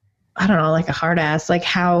 I don't know, like a hard ass, like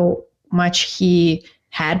how much he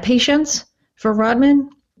had patience for Rodman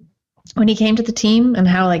when he came to the team, and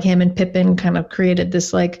how like him and Pippen kind of created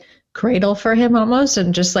this like cradle for him almost,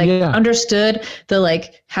 and just like understood the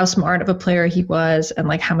like how smart of a player he was, and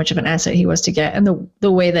like how much of an asset he was to get, and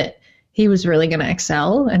the way that he was really going to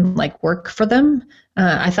excel and like work for them.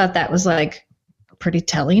 I thought that was like pretty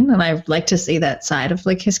telling, and I like to see that side of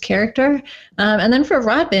like his character. And then for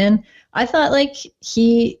Rodman, I thought like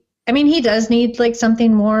he does need like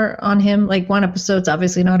something more on him. Like one episode's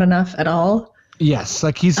obviously not enough at all. Yes,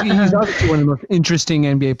 like he's obviously one of the most interesting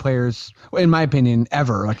NBA players, in my opinion,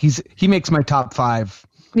 ever. Like he makes my top 5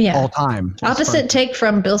 all time. Opposite take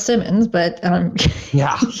from Bill Simmons, but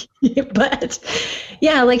yeah, but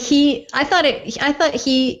yeah, like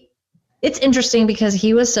it's interesting because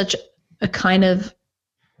he was such a kind of.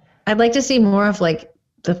 I'd like to see more of like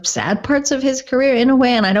the sad parts of his career in a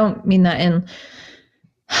way, and I don't mean that in.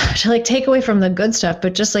 To like take away from the good stuff,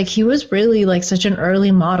 but just like he was really like such an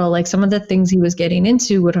early model. Like some of the things he was getting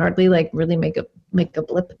into would hardly like really make a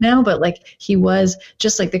blip now, but like he was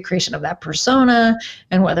just like the creation of that persona,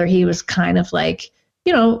 and whether he was kind of like,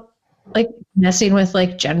 like messing with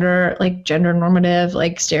like gender normative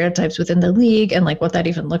like stereotypes within the league, and like what that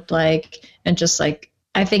even looked like. And just like,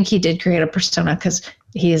 I think he did create a persona because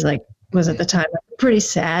he's like, was at the time a pretty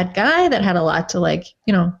sad guy that had a lot to like,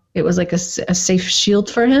 it was like a safe shield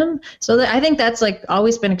for him. So I think that's like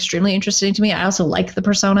always been extremely interesting to me. I also like the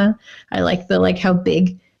persona. I like the like how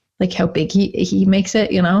big he makes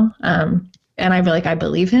it, and I feel like I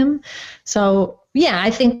believe him. So yeah,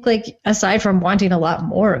 I think like aside from wanting a lot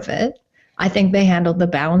more of it, I think they handled the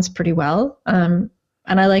balance pretty well. And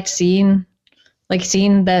I liked seeing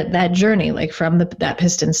that journey like from that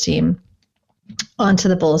Pistons team onto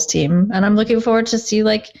the Bulls team. And I'm looking forward to see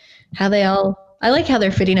like I like how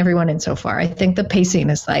they're fitting everyone in so far. I think the pacing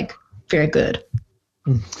is like very good.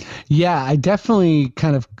 Yeah, I definitely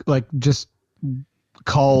kind of like just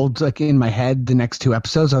called like in my head the next 2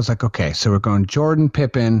 episodes. I was like, okay, so we're going Jordan,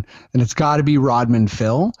 Pippen, and it's got to be Rodman,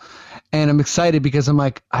 Phil. And I'm excited because I'm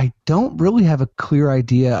like, I don't really have a clear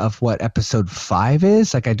idea of what episode 5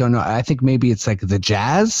 is. Like, I don't know. I think maybe it's like the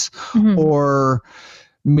Jazz or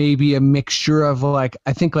maybe a mixture of like,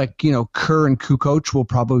 I think like, Kerr and Kukoc will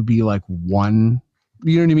probably be like one,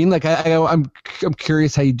 you know what I mean? Like I'm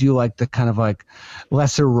curious how you do like the kind of like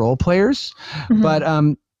lesser role players, but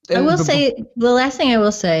I will say the last thing I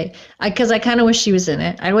will say, because I kind of wish she was in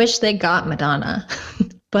it. I wish they got Madonna,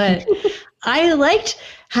 but I liked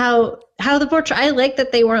how the portrait. I like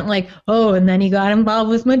that they weren't like, oh, and then he got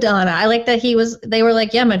involved with Madonna. I like that they were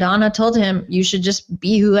like, yeah, Madonna told him you should just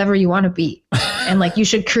be whoever you want to be, and like you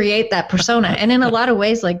should create that persona. And in a lot of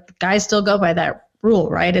ways, like guys still go by that rule,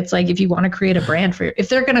 right? It's like if you want to create a brand if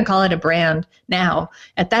they're going to call it a brand now,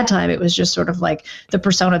 at that time it was just sort of like the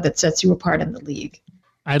persona that sets you apart in the league.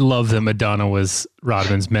 I love that Madonna was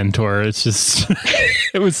Rodman's mentor. It's just,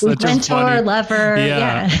 it was such mentor, a funny lover.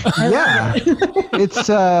 Yeah. It's,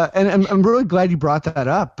 and I'm really glad you brought that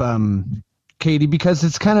up, Katie, because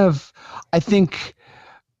it's kind of, I think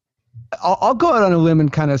I'll go out on a limb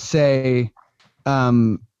and kind of say,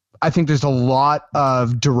 I think there's a lot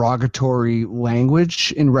of derogatory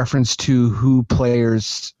language in reference to who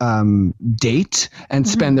players date and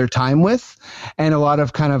spend their time with, and a lot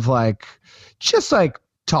of kind of like, just like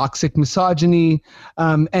toxic misogyny.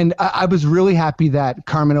 And I was really happy that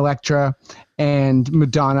Carmen Electra and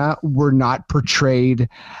Madonna were not portrayed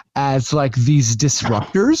as like these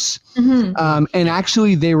disruptors. And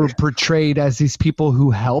actually they were portrayed as these people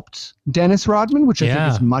who helped Dennis Rodman, which I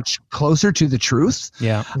think is much closer to the truth.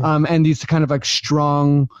 And these kind of like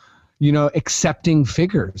strong, accepting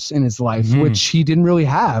figures in his life, which he didn't really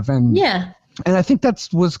have. And I think that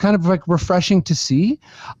was kind of like refreshing to see.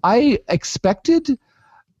 I expected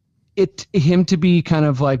him to be kind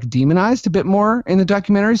of like demonized a bit more in the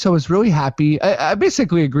documentary, so I was really happy. I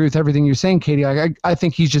basically agree with everything you're saying, Katie. I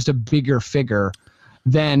think he's just a bigger figure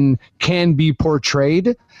than can be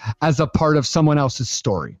portrayed as a part of someone else's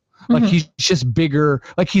story. Like he's just bigger.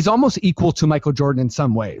 Like he's almost equal to Michael Jordan in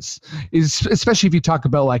some ways, especially if you talk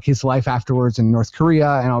about like his life afterwards in North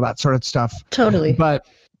Korea and all that sort of stuff. Totally. But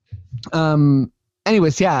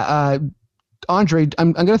anyways, Andre,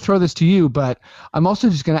 I'm going to throw this to you, but I'm also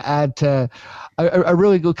just going to add to, I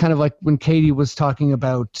really go kind of like when Katie was talking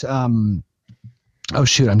about, oh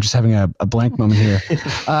shoot, I'm just having a blank moment here.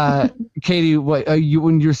 Katie,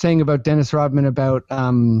 when you're saying about Dennis Rodman about,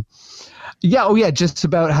 just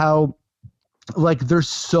about how like there's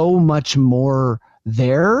so much more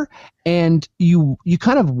there, and you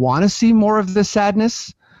kind of want to see more of the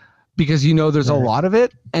sadness because there's a lot of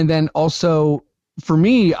it, and then also. For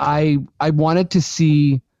me, I wanted to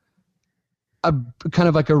see a kind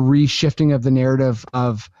of like a reshifting of the narrative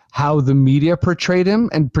of how the media portrayed him,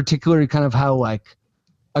 and particularly kind of how like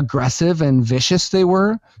aggressive and vicious they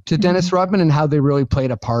were to Dennis Rodman, and how they really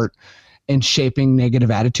played a part in shaping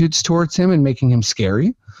negative attitudes towards him and making him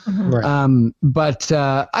scary. But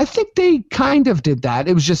I think they kind of did that.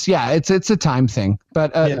 It was just, it's a time thing.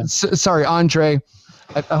 But sorry, Andre,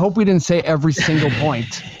 I hope we didn't say every single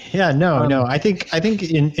point. No. I think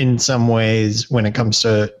in some ways when it comes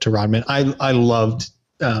to Rodman, I loved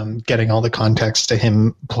getting all the context to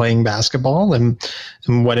him playing basketball and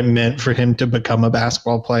what it meant for him to become a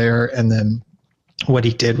basketball player, and then what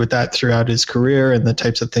he did with that throughout his career and the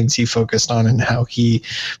types of things he focused on and how he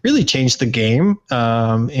really changed the game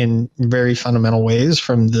in very fundamental ways,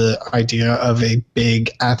 from the idea of a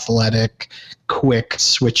big, athletic, quick,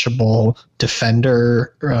 switchable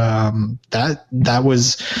defender. That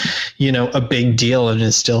was, a big deal and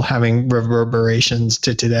is still having reverberations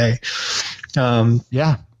to today. Beyond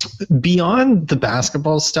the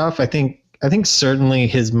basketball stuff, I think certainly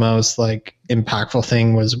his most like impactful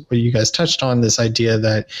thing was what you guys touched on, this idea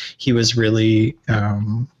that he was really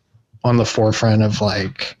on the forefront of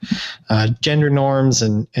like gender norms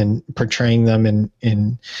and portraying them in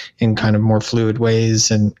kind of more fluid ways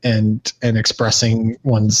and expressing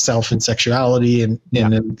oneself and sexuality in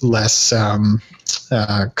a less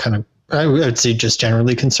kind of, I would say, just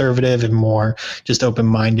generally conservative and more just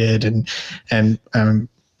open-minded and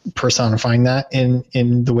personifying that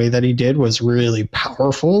in the way that he did was really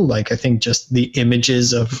powerful. Like I think just the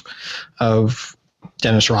images of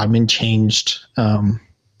Dennis Rodman changed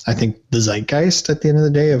I think the zeitgeist at the end of the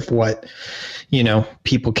day of what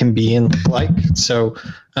people can be and look like. So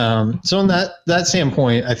on that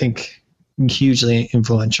standpoint, I think hugely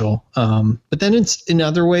influential. But then it's in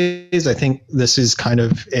other ways, I think this is kind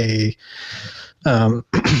of a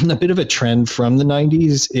bit of a trend from the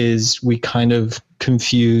 90s is we kind of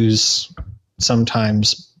confuse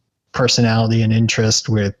sometimes personality and interest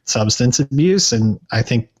with substance abuse. And I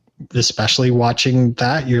think especially watching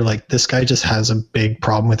that, you're like, this guy just has a big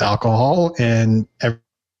problem with alcohol, and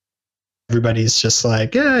everybody's just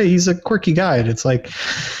like, yeah, he's a quirky guy. And it's like,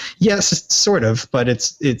 yes, sort of, but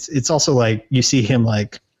it's also like you see him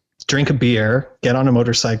like drink a beer, get on a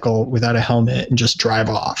motorcycle without a helmet and just drive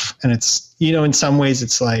off. And it's, in some ways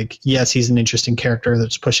it's like, yes, he's an interesting character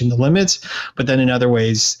that's pushing the limits, but then in other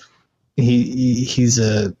ways he's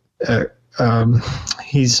I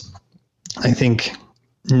think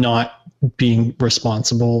not being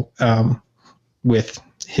responsible with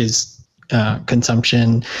his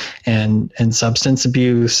consumption and substance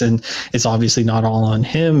abuse, and it's obviously not all on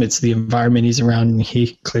him. It's the environment he's around, and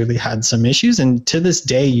he clearly had some issues. And to this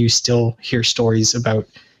day, you still hear stories about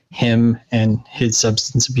him and his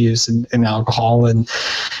substance abuse and alcohol, and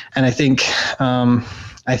I think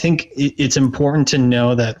it's important to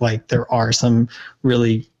know that like there are some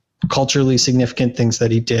really culturally significant things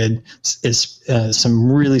that he did, is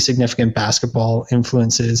some really significant basketball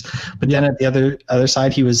influences, but then at the other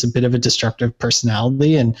side, he was a bit of a destructive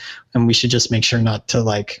personality, and we should just make sure not to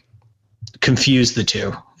like confuse the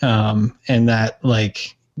two, and that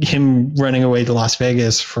like him running away to Las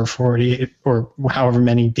Vegas for 40 or however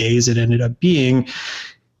many days it ended up being,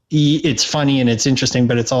 it's funny and it's interesting,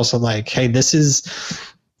 but it's also like, hey, this is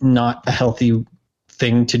not a healthy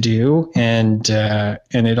thing to do, and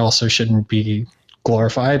it also shouldn't be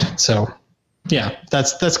glorified. So yeah,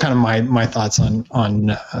 that's kind of my thoughts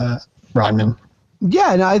on Rodman.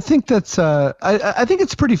 Yeah, and I think that's I think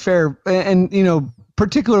it's pretty fair, and you know,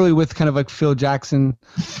 particularly with kind of like Phil Jackson,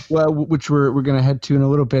 well, which we're going to head to in a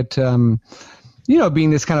little bit. You know, being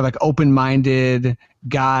this kind of like open-minded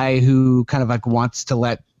guy who kind of like wants to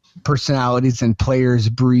let personalities and players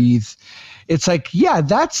breathe. It's like, yeah,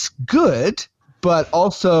 that's good. But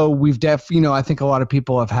also we've I think a lot of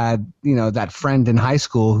people have had, you know, that friend in high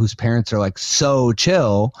school whose parents are like so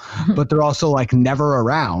chill, but they're also like never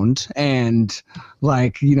around. And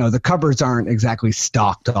like, you know, the cupboards aren't exactly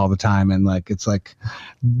stocked all the time. And like, it's like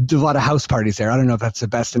a lot of house parties there. I don't know if that's the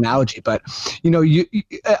best analogy, but you know,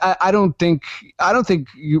 I don't think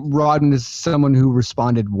Rodman is someone who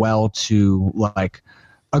responded well to like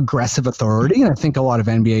aggressive authority. And I think a lot of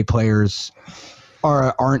NBA players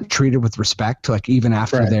aren't treated with respect, like even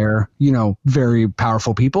after they're, you know, very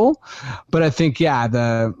powerful people. But I think, yeah,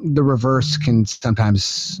 the reverse can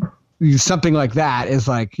sometimes, something like that is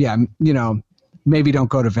like, yeah, you know, maybe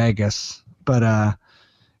don't go to Vegas. But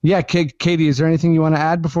yeah, Katie, is there anything you want to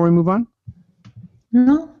add before we move on?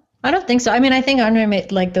 No, I don't think so. I mean, I think Andre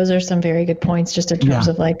made, like, those are some very good points just in terms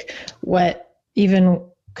of like what even,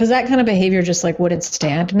 because that kind of behavior just like wouldn't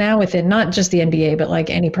stand now within not just the NBA, but like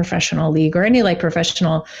any professional league or any like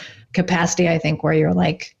professional capacity, I think, where you're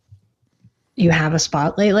like, you have a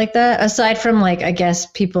spotlight like that, aside from like, I guess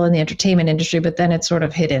people in the entertainment industry, but then it's sort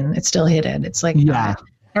of hidden. It's still hidden. It's like,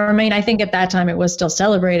 I mean, I think at that time it was still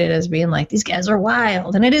celebrated as being like, these guys are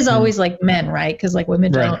wild. And it is always like men, right? Because like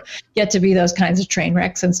women don't get to be those kinds of train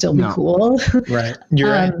wrecks and still be cool. Right. You're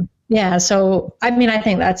right. Yeah. So, I mean, I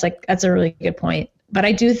think that's a really good point. But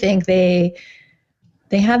I do think they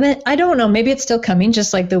haven't, I don't know, maybe it's still coming,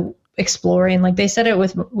 just like the exploring, like they said it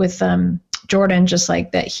with Jordan, just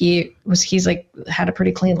like that he's like had a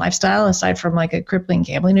pretty clean lifestyle aside from like a crippling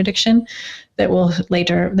gambling addiction that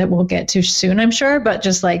we'll get to soon, I'm sure. But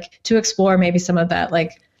just like to explore maybe some of that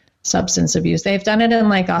like substance abuse. They've done it in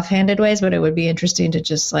like offhanded ways, but it would be interesting to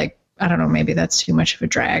just like, I don't know, maybe that's too much of a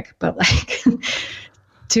drag, but like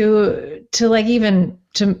to like even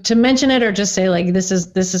to mention it or just say like this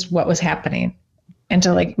is what was happening, and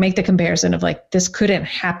to like make the comparison of like this couldn't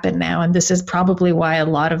happen now, and this is probably why a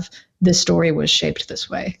lot of this story was shaped this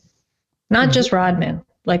way. Not just Rodman,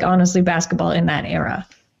 like honestly basketball in that era.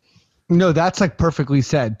 No, that's like perfectly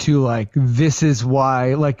said too. Like this is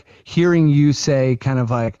why, like hearing you say kind of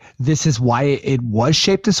like this is why it was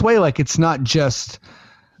shaped this way. Like it's not just,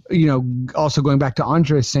 you know, also going back to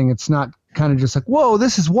Andre saying it's not kind of just like, whoa,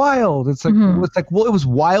 this is wild. It's like, it's like, well, it was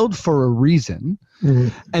wild for a reason.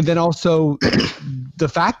 And then also the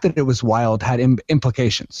fact that it was wild had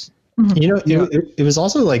implications. You know, it was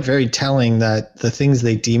also like very telling that the things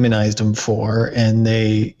they demonized him for and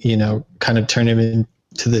they, you know, kind of turned him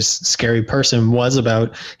into this scary person was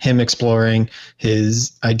about him exploring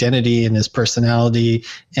his identity and his personality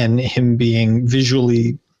and him being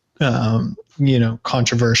visually you know,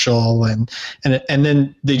 controversial and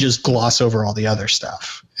then they just gloss over all the other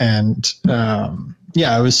stuff. And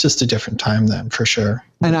yeah, it was just a different time then for sure.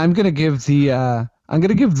 And I'm going to give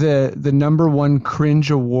the number one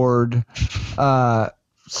cringe award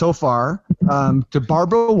so far to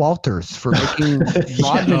Barbara Walters for making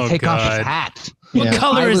Rodman take off his hat. What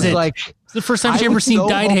color is it? Like, is the first time she ever seen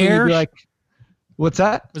dyed hair? Like, what's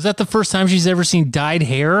that? Was that the first time she's ever seen dyed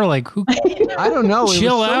hair? Like, who? I don't know.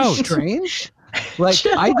 Chill out. So strange. Like,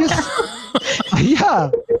 chill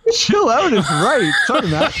chill out is right. Sorry,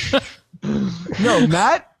 Matt. No,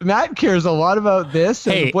 Matt cares a lot about this.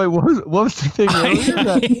 And hey, boy, what was the thing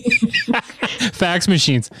earlier? Fax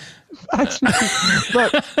machines. But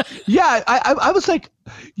yeah, I was like,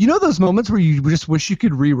 you know, those moments where you just wish you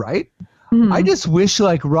could rewrite. I just wish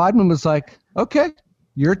like Rodman was like, okay,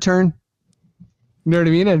 your turn. You know what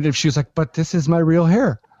I mean? And if she was like, but this is my real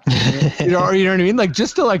hair. you know what I mean? Like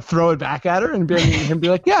just to like throw it back at her and be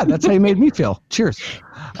like, yeah, that's how you made me feel. Cheers.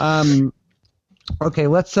 Okay,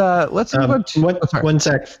 let's move on to, one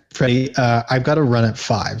sec, Freddie. I've got to run at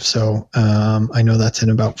 5, so I know that's in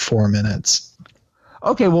about 4 minutes.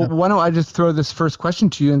 Okay, well, why don't I just throw this first question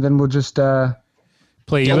to you, and then we'll just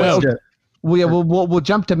play you out. We'll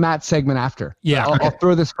jump to Matt's segment after. Yeah, I'll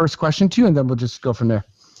throw this first question to you, and then we'll just go from there.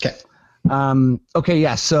 Okay. Okay,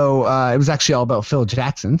 yeah. So it was actually all about Phil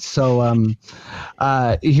Jackson. So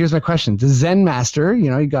here's my question: the Zen Master, you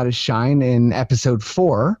know, he got his shine in episode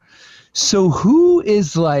 4. So who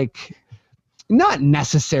is like not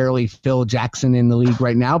necessarily Phil Jackson in the league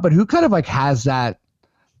right now, but who kind of like has that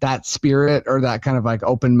spirit or that kind of like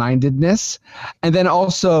open-mindedness? And then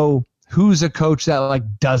also who's a coach that like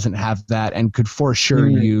doesn't have that and could for sure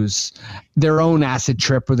use their own acid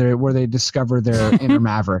trip where they discover their inner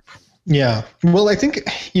maverick? Yeah. Well, I think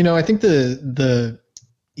the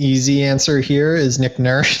easy answer here is Nick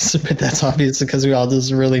Nurse, but that's obvious because we all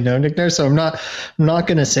just really know Nick Nurse. So I'm not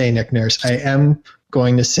going to say Nick Nurse. I am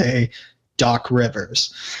going to say Doc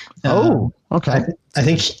Rivers. Okay. I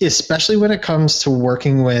think especially when it comes to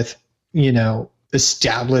working with,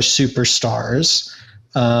 established superstars,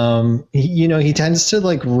 he tends to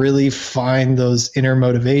like really find those inner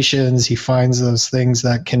motivations. He finds those things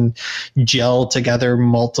that can gel together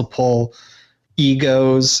multiple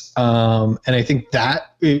egos. And I think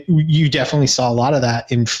that you definitely saw a lot of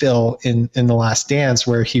that in Phil in The Last Dance,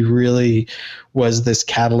 where he really was this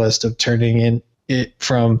catalyst of turning it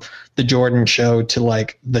from the Jordan show to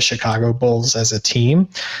like the Chicago Bulls as a team.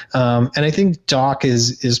 And I think Doc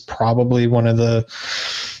is probably one of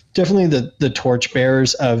definitely the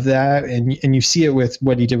torchbearers of that. And you see it with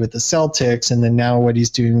what he did with the Celtics, and then now what he's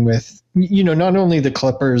doing with, not only the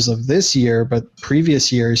Clippers of this year, but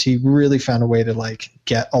previous years. He really found a way to like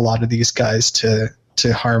get a lot of these guys to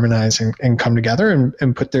harmonize and come together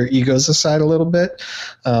and put their egos aside a little bit.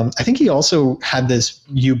 I think he also had this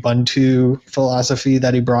Ubuntu philosophy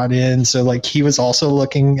that he brought in. So like he was also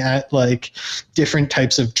looking at like different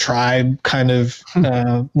types of tribe kind of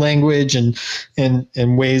language and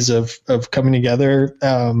ways of coming together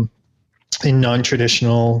in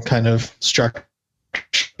non-traditional kind of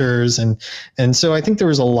structures. And so I think there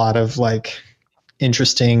was a lot of like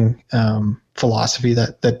interesting philosophy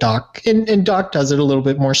that Doc and Doc does it a little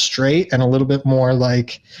bit more straight and a little bit more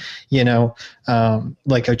like,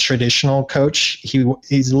 like a traditional coach.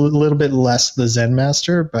 He's a little bit less the Zen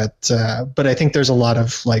master, but I think there's a lot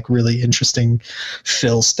of like really interesting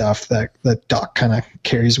Phil stuff that Doc kind of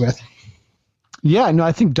carries with. Yeah, no,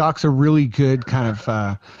 I think Doc's a really good kind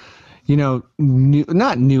of,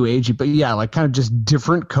 not new age, but yeah, like kind of just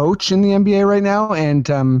different coach in the NBA right now.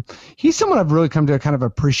 And he's someone I've really come to kind of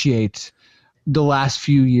appreciate the last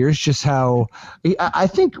few years, just how I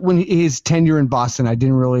think when his tenure in Boston, I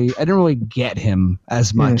didn't really get him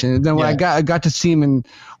as much. And then when I got to see him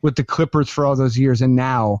with the Clippers for all those years, and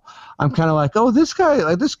now I'm kind of like, oh, this guy,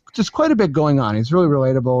 like this, just quite a bit going on. He's really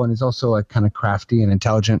relatable, and he's also like kind of crafty and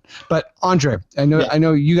intelligent. But Andre, I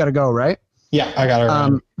know you got to go, right? Yeah, I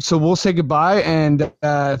got it. So we'll say goodbye, and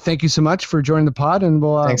thank you so much for joining the pod, and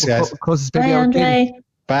Thanks, guys. Close this baby Bye, out. Andre.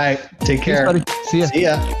 Bye. Take care. Thanks, buddy. See ya. See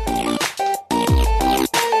ya.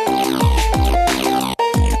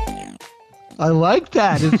 I like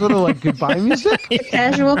that. It's sort of like goodbye music.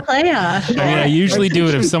 Casual playoff. I mean, I usually do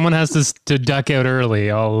it if someone has to duck out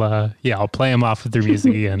early. I'll play them off with their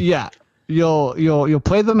music again. Yeah, you'll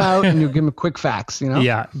play them out and you'll give them a quick facts.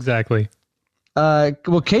 Yeah, exactly.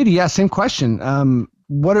 Well, Katie, yeah, same question.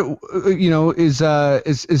 What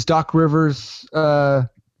is Doc Rivers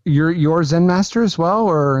your Zen master as well,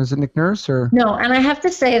 or is it Nick Nurse? Or no? And I have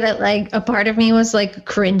to say that like a part of me was like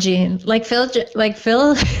cringing, like Phil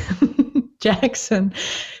Jackson.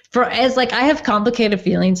 I have complicated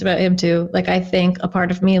feelings about him too. Like I think a part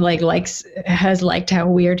of me has liked how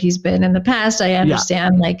weird he's been in the past. I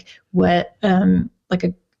understand like what like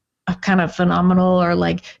a kind of phenomenal or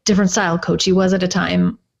like different style coach he was at a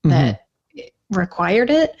time that required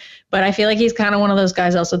it. But I feel like he's kind of one of those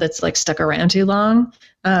guys also that's like stuck around too long.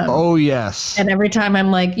 Oh yes. And every time I'm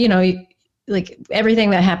like, like everything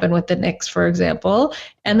that happened with the Knicks, for example.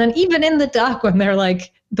 And then even in the doc when they're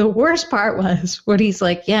like, the worst part was when he's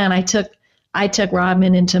like, yeah, and I took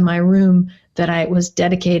Rodman into my room that I was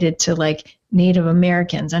dedicated to like Native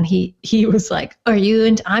Americans. And he was like, are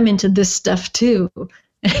you I'm into this stuff too.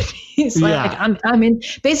 And he's like, I'm in,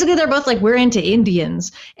 basically they're both like, we're into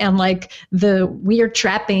Indians and like the weird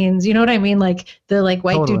trappings, you know what I mean? Like the like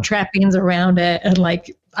white dude trappings around it. And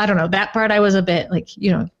like, I don't know, that part I was a bit like,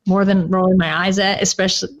 more than rolling my eyes at,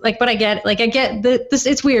 especially like, but I get this,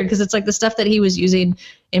 it's weird because it's like the stuff that he was using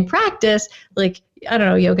in practice, like, I don't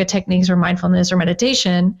know, yoga techniques or mindfulness or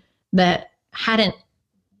meditation that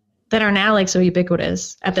are now like so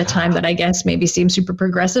ubiquitous at the time that I guess maybe seem super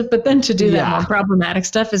progressive, but then to do that more problematic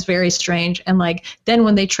stuff is very strange. And like, then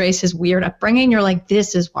when they trace his weird upbringing, you're like,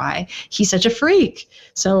 this is why he's such a freak.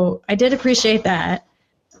 So I did appreciate that.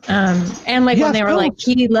 And like when they were like,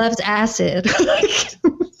 he loves acid.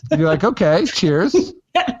 You're like, okay, cheers.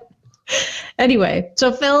 Anyway,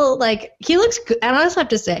 so Phil, like, he looks good. I also have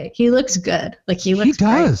to say, he looks good. Like, he looks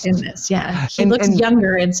great in this. Yeah. He looks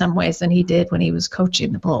younger in some ways than he did when he was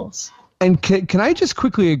coaching the Bulls. And can I just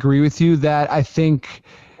quickly agree with you that I think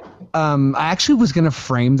I actually was going to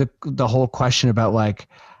frame the whole question about, like,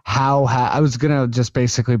 I was gonna just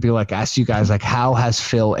basically be like, ask you guys like, how has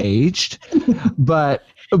Phil aged? but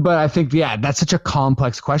I think, yeah, that's such a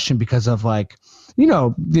complex question because of like, you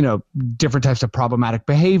know, different types of problematic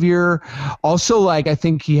behavior. Also, like, I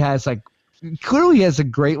think he has like, clearly has a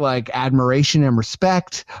great like admiration and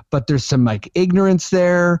respect, but there's some like ignorance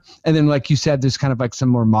there. And then, like you said, there's kind of like some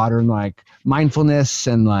more modern like mindfulness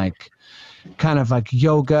and like kind of like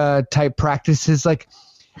yoga type practices. Like,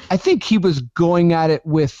 I think he was going at it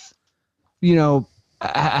with, you know,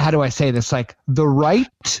 how do I say this? Like the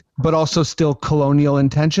right, but also still colonial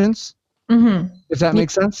intentions. Mm-hmm. If that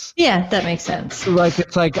makes sense? Yeah, that makes sense. Like,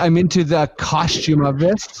 it's like, I'm into the costume of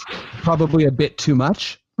this, probably a bit too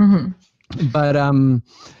much. Mm-hmm. But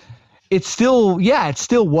it still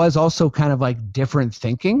was also kind of like different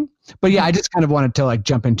thinking. But yeah, I just kind of wanted to like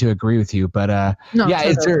jump in to agree with you. But no, yeah,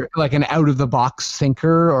 totally. Is there like an out of the box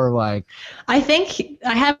thinker or like? I think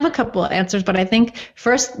I have a couple of answers, but I think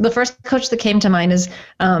the first coach that came to mind is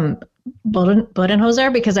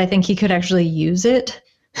Budenholzer, because I think he could actually use it.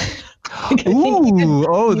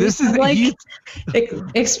 This is like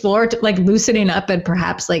explore, like loosening up and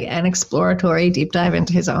perhaps like an exploratory deep dive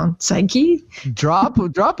into his own psyche. Drop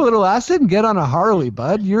a little acid and get on a Harley,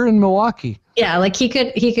 bud. You're in Milwaukee. Yeah, like he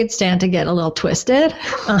could stand to get a little twisted.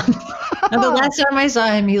 And the last time I saw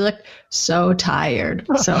him, he looked so tired.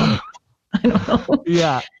 So I don't know.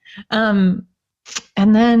 Yeah. And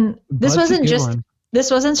then this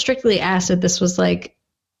wasn't strictly acid. This was like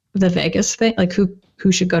the Vegas thing, like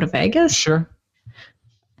who should go to Vegas? Sure.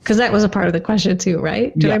 Because that was a part of the question too,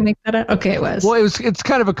 right? Did I make that up? Okay, it was. Well, it's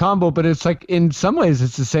kind of a combo, but it's like in some ways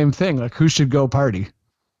it's the same thing. Like who should go party?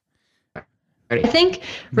 I think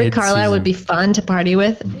Rick Carlisle would be fun to party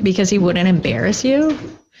with because he wouldn't embarrass you.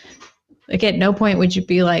 Like at no point would you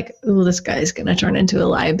be like, "Ooh, this guy's gonna turn into a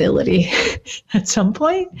liability." At some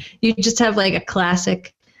point, you just have like a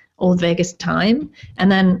classic old Vegas time, and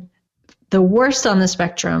then the worst on the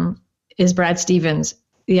spectrum is Brad Stevens.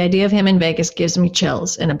 The idea of him in Vegas gives me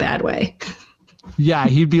chills in a bad way. Yeah,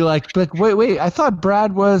 he'd be like, wait, I thought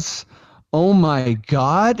Brad was, oh my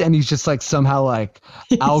God. And he's just like somehow like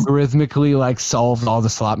algorithmically like solved all the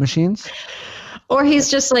slot machines. Or he's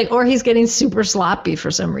just like, or he's getting super sloppy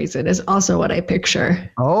for some reason is also what I picture.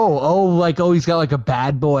 He's got like a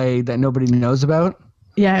bad boy that nobody knows about.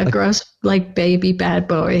 Yeah, a gross, like baby bad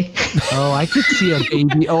boy. Oh, I could see a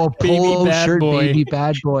baby. Oh, a polo shirt boy. Baby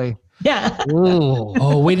bad boy. Yeah.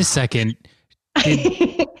 Oh, wait a second.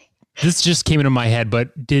 This just came into my head,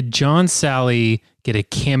 but did John Sally get a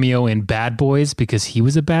cameo in Bad Boys because he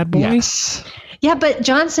was a bad boy? Yes. Yeah, but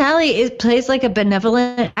John Sally plays like a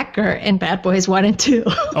benevolent actor in Bad Boys 1 and 2.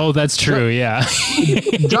 Oh, that's true. Yeah.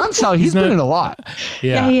 John Sally, he's been in a lot.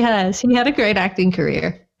 Yeah, he has. He had a great acting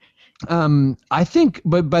career. I think,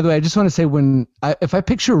 but by the way, I just want to say if I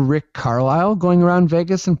picture Rick Carlisle going around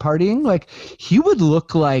Vegas and partying, like he would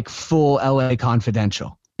look like full LA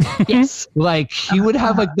Confidential. Yes. Like he would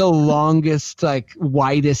have like the longest, like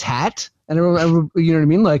widest hat. And you know what I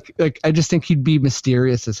mean? Like I just think he'd be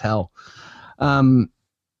mysterious as hell.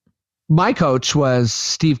 My coach was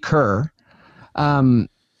Steve Kerr.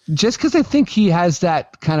 Just because I think he has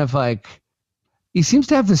that kind of like, he seems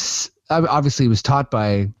to have this, obviously he was taught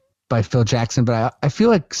by Phil Jackson, but I feel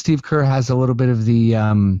like Steve Kerr has a little bit of the,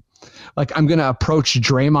 like I'm going to approach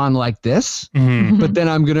Draymond like this, but then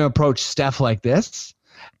I'm going to approach Steph like this.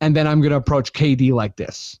 And then I'm going to approach KD like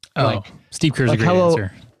this. Oh, like, Steve Kerr's a great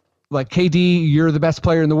answer. Like KD, you're the best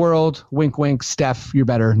player in the world. Wink, wink. Steph, you're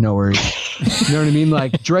better. No worries. You know what I mean?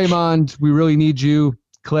 Like Draymond, we really need you.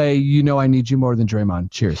 Clay, you know I need you more than Draymond.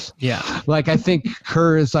 Cheers. Yeah. Like I think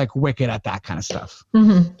Kerr is like wicked at that kind of stuff.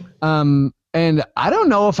 Mm-hmm. And I don't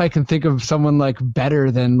know if I can think of someone like better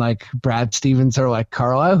than like Brad Stevens or like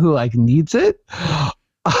Carlisle who like needs it.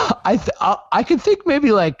 I could think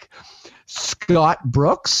maybe like Scott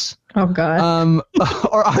Brooks. Oh God.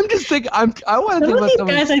 Or I'm just thinking. I want to think about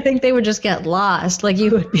these guys. I think they would just get lost. Like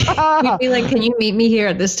you would be, you'd be like, "Can you meet me here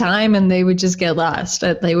at this time?" And they would just get lost.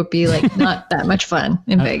 They would be like not that much fun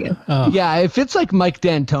in Vegas. Yeah, if it's like Mike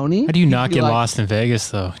D'Antoni. How do you not get lost in Vegas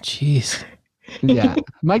though? Jeez. Yeah,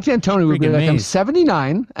 Mike D'Antoni would be like, "I'm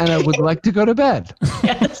 79 and I would like to go to bed."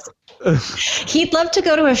 Yes. He'd love to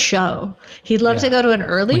go to a show. He'd love to go to an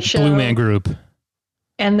early show. Blue Man Group.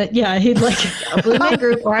 And he'd like a Blue Man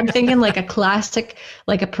Group, or I'm thinking like a classic,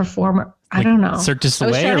 like a performer. I don't know. Cirque du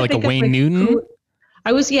Soleil or like a Wayne Newton?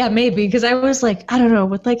 Maybe, because I was like, I don't know,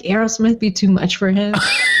 would like Aerosmith be too much for him?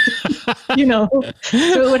 You know? So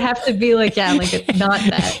it would have to be like, not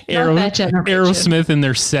that generation. Aerosmith in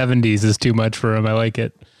their 70s is too much for him. I like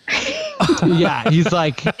it. Yeah, he's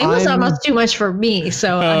like, It was almost too much for me,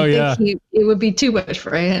 so I think it would be too much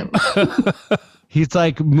for him. He's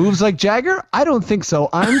like, moves like Jagger? I don't think so.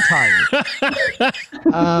 I'm tired.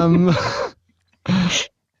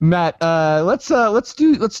 Matt, let's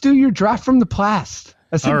do your draft from the plast.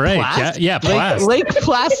 All right. Plast? Yeah, Plast. Lake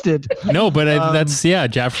Placid. No, but that's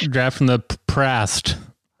draft from the Prast.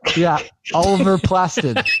 Yeah, Oliver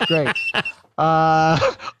Plasted. Great.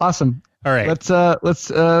 Awesome. All right. Let's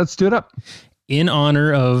do it up. In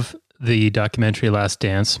honor of the documentary Last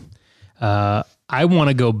Dance, I want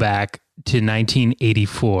to go back to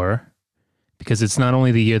 1984 because it's not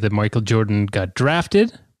only the year that Michael Jordan got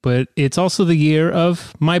drafted, but it's also the year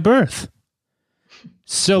of my birth.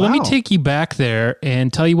 So let me take you back there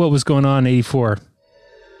and tell you what was going on in 84.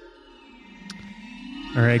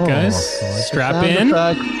 All right, guys, strap in.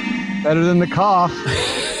 Better than the cough.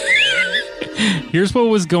 Here's what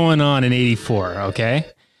was going on in 84, okay?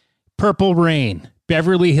 Purple Rain,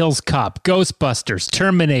 Beverly Hills Cop, Ghostbusters,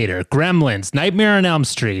 Terminator, Gremlins, Nightmare on Elm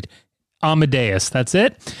Street, Amadeus. That's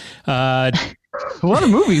it. A lot of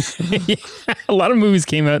movies. A lot of movies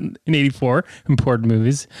came out in 84, important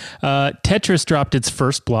movies. Tetris dropped its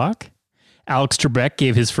first block. Alex Trebek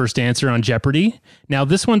gave his first answer on Jeopardy. Now,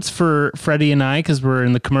 this one's for Freddie and I because we're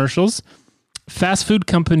in the commercials. Fast food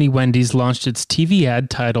company Wendy's launched its TV ad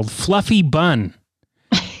titled Fluffy Bun.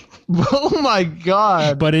 Oh my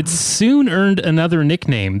God. But it soon earned another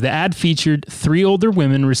nickname. The ad featured 3 older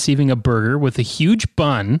women receiving a burger with a huge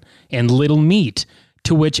bun and little meat,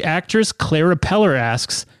 to which actress Clara Peller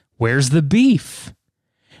asks, "Where's the beef?"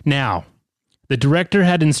 Now, the director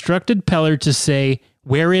had instructed Peller to say,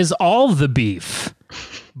 "Where is all the beef?"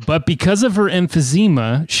 But because of her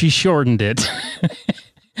emphysema, she shortened it.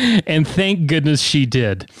 And thank goodness she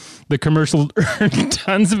did. The commercial earned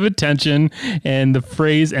tons of attention and the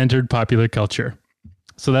phrase entered popular culture.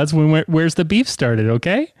 So that's when Where's the Beef started,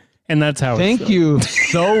 okay? And that's how Thank you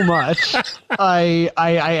so much.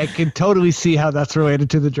 I can totally see how that's related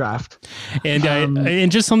to the draft. And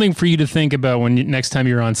and just something for you to think about when next time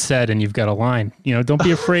you're on set and you've got a line. You know, don't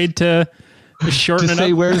be afraid to shorten it up.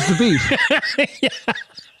 Say, "Where's the beef?"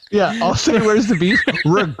 Yeah, I'll say "Where's the beef?"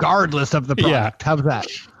 regardless of the product. How's that?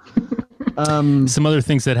 Some other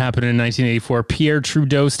things that happened in 1984. Pierre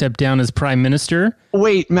Trudeau stepped down as prime minister.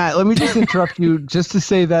 Wait, Matt, let me just interrupt you just to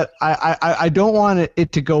say that I don't want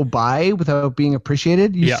it to go by without being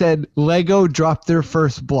appreciated. You said Lego dropped their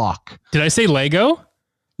first block. Did I say Lego?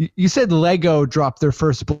 You said Lego dropped their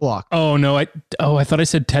first block. Oh, no. I thought I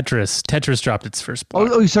said Tetris. Tetris dropped its first block.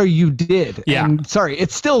 Oh, sorry, you did. Yeah. And sorry,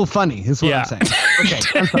 it's still funny is what I'm saying. Okay,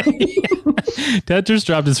 I'm sorry. Tetris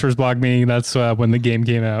dropped its first block, meaning that's when the game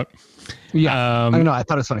came out. Yeah, I know. I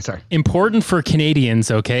thought it was funny. Sorry. Important for Canadians,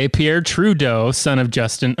 okay? Pierre Trudeau, father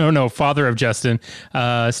of Justin,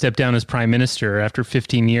 stepped down as prime minister after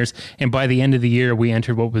 15 years. And by the end of the year, we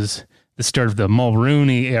entered what was the start of the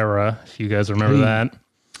Mulrooney era, if you guys remember that.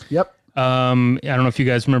 Yep. I don't know if you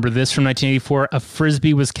guys remember this from 1984. A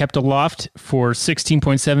Frisbee was kept aloft for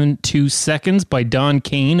 16.72 seconds by Don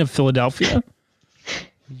Kane of Philadelphia.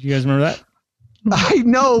 You guys remember that? I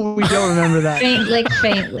know we don't remember that.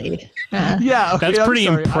 Faintly. Yeah. Okay, that's pretty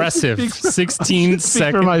impressive. 16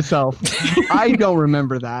 seconds. For myself. I don't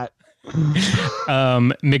remember that.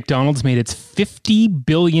 McDonald's made its 50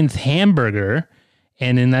 billionth hamburger.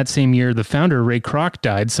 And in that same year, the founder, Ray Kroc,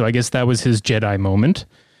 died. So I guess that was his Jedi moment.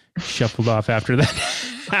 Shuffled off after that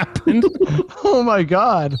happened. Oh my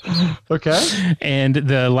God. Okay. And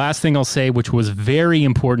the last thing I'll say, which was very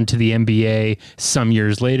important to the NBA some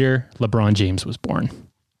years later, LeBron James was born.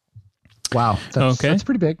 Wow. That's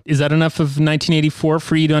pretty big. Is that enough of 1984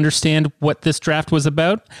 for you to understand what this draft was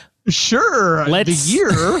about? Sure. The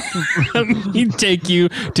year. Let me take you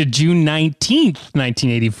to June 19th,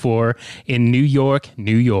 1984 in New York,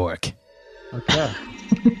 New York. Okay.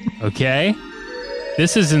 Okay.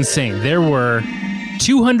 This is insane. There were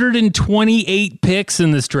 228 picks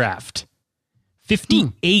in this draft.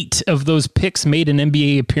 58 of those picks made an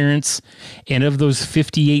NBA appearance, and of those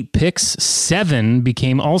 58 picks, 7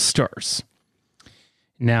 became All-Stars.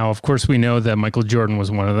 Now, of course, we know that Michael Jordan was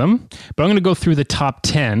one of them, but I'm going to go through the top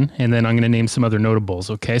 10, and then I'm going to name some other notables,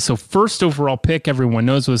 okay? So first overall pick, everyone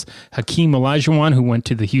knows, was Hakeem Olajuwon, who went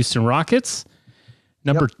to the Houston Rockets.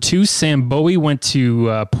 Number 2, Sam Bowie went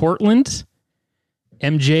to Portland.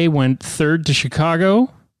 MJ went 3rd to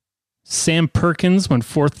Chicago. Sam Perkins went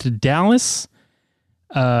 4th to Dallas.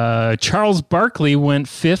 Charles Barkley went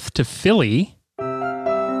 5th to Philly.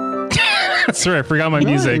 Sorry, I forgot my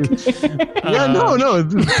music. No,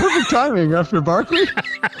 it's perfect timing after Barkley.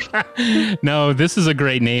 No, this is a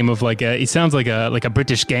great name of he sounds like a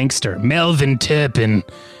British gangster. Melvin Turpin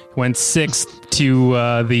went 6th to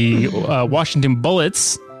the Washington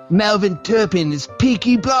Bullets. Melvin Turpin is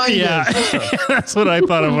Peaky Blinders. Yeah, that's what I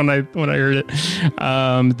thought of when I heard it.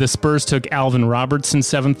 The Spurs took Alvin Robertson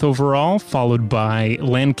 7th overall, followed by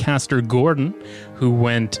Lancaster Gordon, who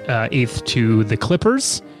went 8th to the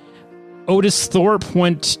Clippers. Otis Thorpe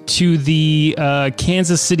went to the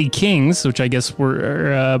Kansas City Kings, which I guess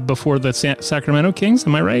were before the Sacramento Kings.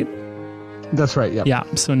 Am I right? That's right, yeah. Yeah,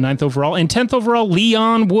 so 9th overall. And 10th overall,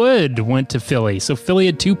 Leon Wood went to Philly. So Philly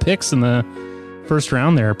had 2 picks in the first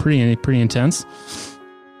round there. Pretty intense.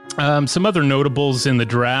 Some other notables in the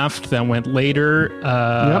draft that went later.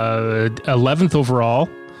 11th overall,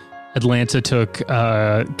 Atlanta took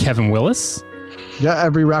Kevin Willis. Yeah,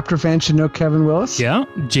 every Raptor fan should know Kevin Willis. Yeah.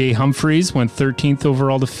 Jay Humphreys went 13th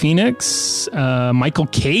overall to Phoenix. Michael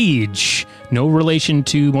Cage, no relation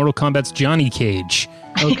to Mortal Kombat's Johnny Cage.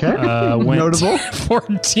 Okay. Went Notable.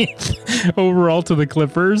 14th overall to the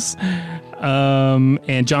Clippers.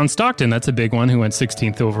 And John Stockton, that's a big one, who went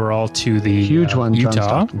 16th overall to the huge one, Utah. John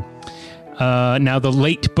Stockton. Now, the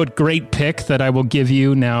late but great pick that I will give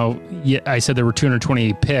you now, I said there were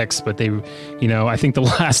 228 picks, but they, I think the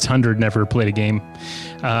last 100 never played a game.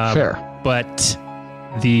 Fair. But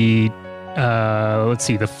the, let's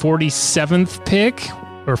see, the 47th pick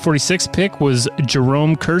or 46th pick was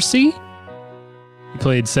Jerome Kersey. He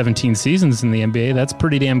played 17 seasons in the NBA. That's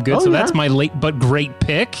pretty damn good. That's my late but great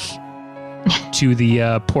pick to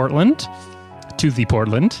the Portland.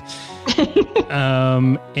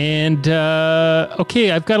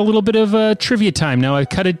 Okay, I've got a little bit of trivia time now. I've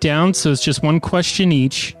cut it down, so it's just one question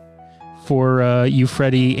each for you,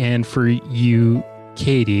 Freddie, and for you,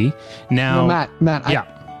 Katie. Now, Matt. Yeah.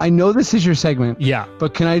 I know this is your segment. Yeah.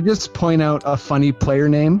 But can I just point out a funny player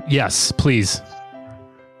name? Yes, please.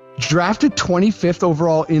 Drafted 25th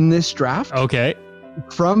overall in this draft. Okay.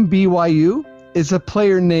 From BYU is a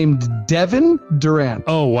player named Devin Durant.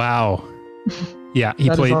 Oh, wow. Yeah, he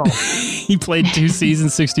played 2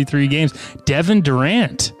 seasons, 63 games. Devin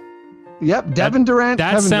Durant. Yep, Devin Durant.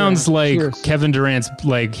 That Kevin sounds Durant. like Cheers. Kevin Durant's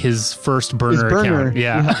like his first burner account.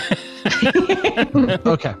 Yeah.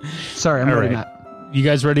 Okay. Sorry, I'm All ready, right. Matt. You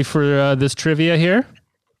guys ready for this trivia here?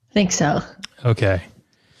 Think so. Okay.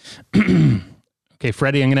 Okay,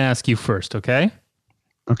 Freddie, I'm going to ask you first, okay?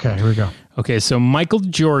 Okay, here we go. Okay, so Michael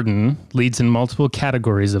Jordan leads in multiple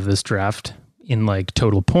categories of this draft in like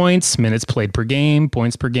total points, minutes played per game,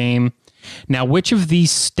 points per game. Now, which of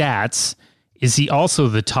these stats is he also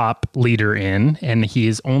the top leader in? And he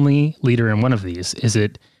is only leader in one of these. Is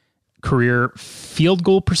it career field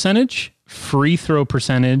goal percentage, free throw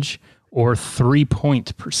percentage, or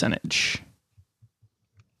 3-point percentage?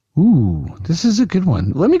 Ooh, this is a good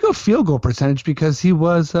one. Let me go field goal percentage because he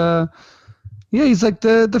was, he's like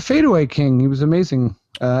the fadeaway king. He was amazing.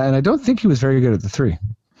 And I don't think he was very good at the 3.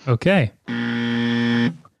 Okay.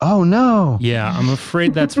 Oh, no. Yeah, I'm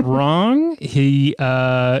afraid that's wrong. He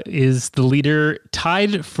is the leader,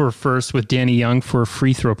 tied for first with Danny Young for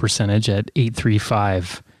free throw percentage at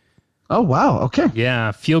 .835. Oh, wow. Okay.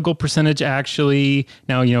 Yeah, field goal percentage actually.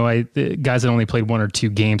 Now, the guys that only played 1 or 2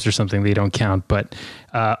 games or something, they don't count. But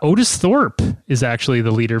Otis Thorpe is actually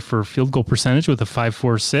the leader for field goal percentage with a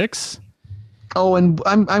 .546. Oh, and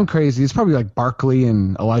I'm crazy. It's probably like Barkley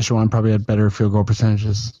and Olajuwon probably had better field goal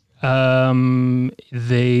percentages.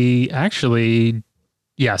 They actually,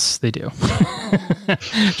 yes, they do.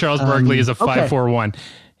 Charles Barkley is a 5.41.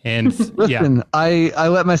 And listen, I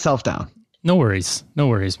let myself down. No worries,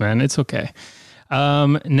 man. It's okay.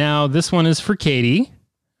 Now this one is for Katie.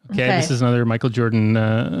 Okay. This is another Michael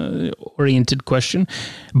Jordan oriented question.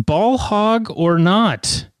 Ball hog or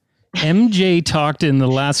not? MJ talked in the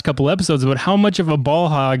last couple episodes about how much of a ball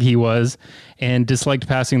hog he was and disliked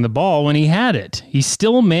passing the ball when he had it. He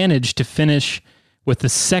still managed to finish with the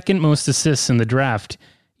second most assists in the draft,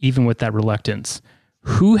 even with that reluctance.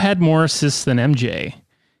 Who had more assists than MJ?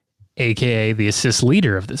 AKA the assist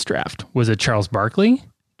leader of this draft. Was it Charles Barkley,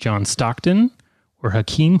 John Stockton, or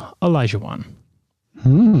Hakeem Olajuwon?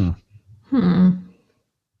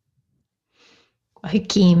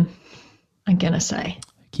 Hakeem, I'm going to say.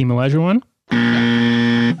 Hakeem Olajuwon?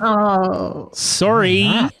 Oh. Sorry.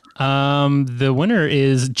 The winner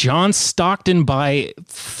is John Stockton by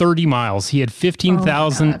 30 miles. He had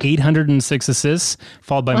 15,806 assists,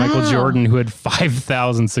 followed by Michael Jordan, who had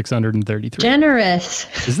 5,633.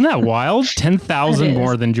 Generous. Isn't that wild? 10,000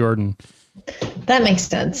 more than Jordan. That makes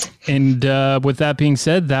sense. And with that being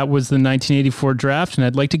said, that was the 1984 draft, and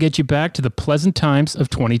I'd like to get you back to the pleasant times of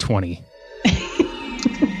 2020.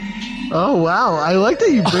 Oh, wow. I like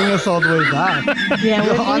that you bring us all the way back. Yeah,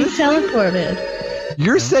 we're being teleported.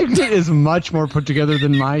 Your segment is much more put together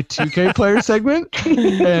than my 2K player segment.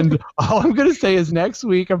 And all I'm going to say is next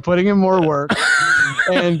week I'm putting in more work.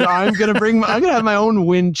 And I'm going to have my own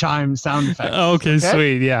wind chime sound effects. Okay,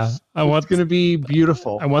 sweet. Yeah. It's going to be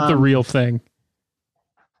beautiful. I want the real thing.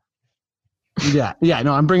 Yeah.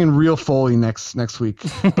 No, I'm bringing real Foley next week.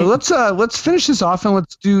 But let's finish this off and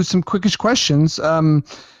let's do some quickish questions.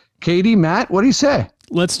 Katie, Matt, what do you say?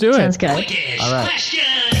 Let's do it. Sounds good. All right.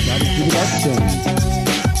 Gotta do the question.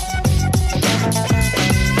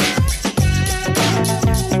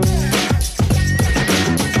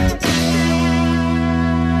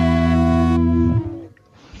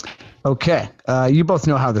 Okay. You both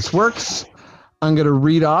know how this works. I'm going to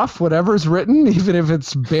read off whatever's written, even if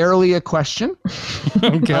it's barely a question.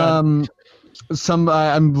 Okay. I'm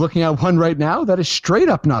looking at one right now that is straight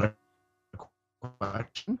up not a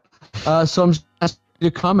question. So I'm just asking you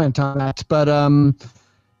to comment on that. But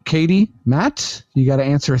Katie, Matt, you got to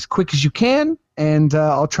answer as quick as you can, and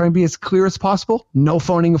I'll try and be as clear as possible. No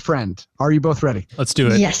phoning a friend. Are you both ready? Let's do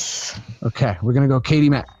it. Yes. Okay, we're going to go Katie,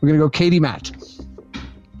 Matt.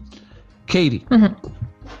 Katie. Mm-hmm.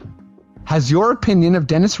 Has your opinion of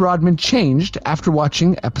Dennis Rodman changed after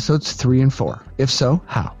watching episodes 3 and 4? If so,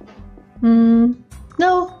 how?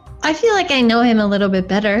 No, I feel like I know him a little bit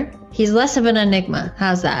better. He's less of an enigma.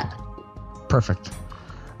 How's that? Perfect.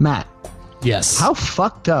 Matt. Yes. How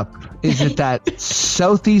fucked up is it that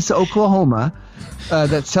Southeast Oklahoma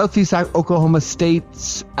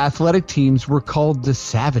State's athletic teams were called the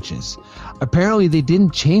Savages? Apparently they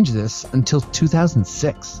didn't change this until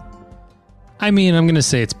 2006. I mean, I'm going to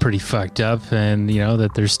say it's pretty fucked up, and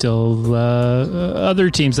that there's still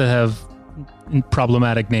other teams that have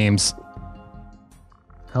problematic names.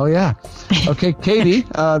 Oh yeah. Okay, Katie.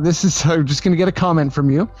 I'm just going to get a comment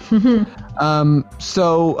from you.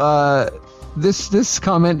 This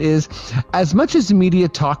comment is: as much as the media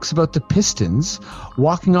talks about the Pistons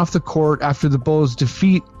walking off the court after the Bulls'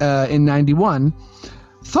 defeat in '91.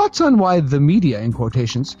 Thoughts on why the media, in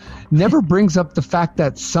quotations, never brings up the fact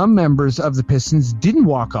that some members of the Pistons didn't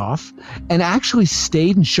walk off and actually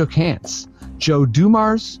stayed and shook hands. Joe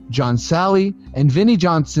Dumars, John Sally, and Vinnie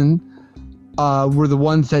Johnson were the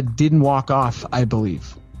ones that didn't walk off, I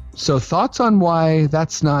believe. So thoughts on why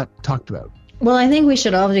that's not talked about? Well, I think we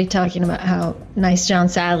should all be talking about how nice John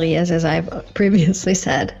Sally is, as I've previously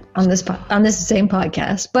said on this same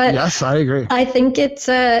podcast. But yes, I agree. I think it's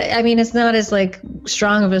it's not as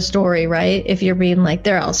strong of a story, right? If you're being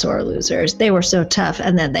they're all sore losers. They were so tough,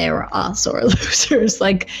 and then they were all sore losers.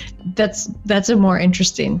 That's a more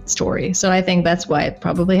interesting story. So I think that's why it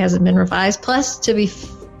probably hasn't been revised. Plus, to be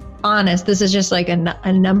honest, this is just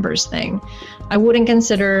a numbers thing. I wouldn't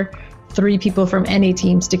consider 3 people from any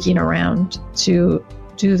team sticking around to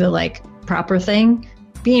do the proper thing,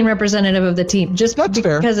 being representative of the team. Just that's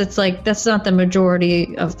because fair. It's that's not the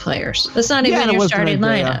majority of players. That's not even your starting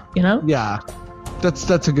lineup, Yeah,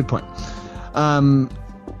 that's a good point.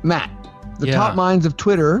 Matt, the top minds of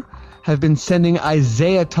Twitter have been sending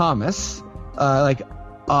Isaiah Thomas,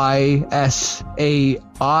 ISAIAH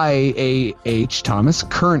Thomas,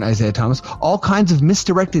 current Isaiah Thomas, all kinds of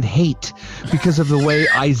misdirected hate because of the way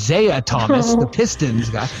Isaiah Thomas, the Pistons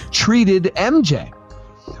guy, treated MJ.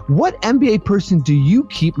 What NBA person do you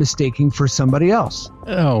keep mistaking for somebody else?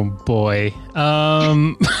 Oh boy.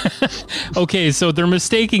 Okay, so they're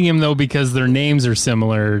mistaking him though because their names are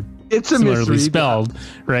similar. It's a similarly misread, spelled,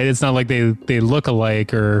 right? It's not like they look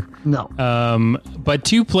alike or no. But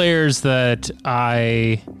 2 players that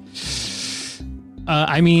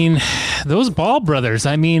those Ball brothers.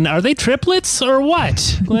 Are they triplets or what?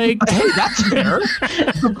 Hey, that's fair.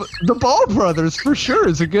 The Ball brothers for sure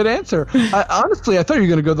is a good answer. Honestly, I thought you were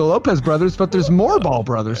going to go the Lopez brothers, but there's more Ball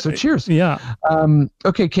brothers. So cheers. Yeah.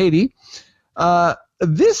 Okay, Katie.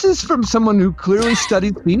 This is from someone who clearly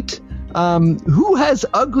studied feet. Who has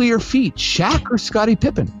uglier feet, Shaq or Scottie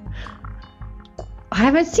Pippen? I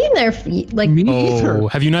haven't seen their feet. Me either.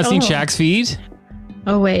 Have you not seen Shaq's feet?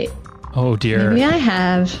 Oh wait. Oh dear. Maybe I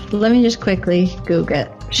have. Let me just quickly Google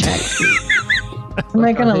Shaq's feet. Am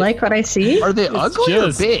I gonna like what I see? Are they ugly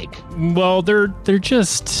or big? Well, they're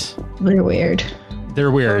weird.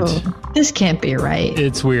 They're weird. Oh, this can't be right.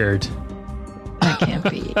 It's weird. That can't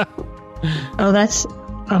be.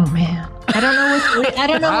 Oh man. I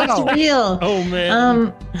don't know what's real. Oh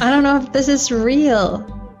man. I don't know if this is real.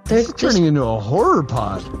 This is turning into a horror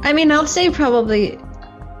pod. I'll say probably.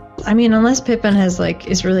 Unless Pippen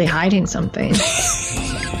is really hiding something.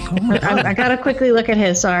 I gotta quickly look at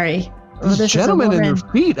his. Sorry. This gentleman in their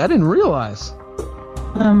feet. I didn't realize.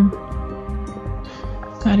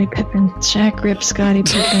 Scottie Pippen. Shaq ripped Scottie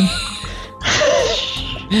Pippen.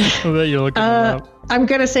 I bet you're looking them up. I'm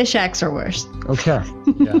going to say Shaq's are worse. Okay.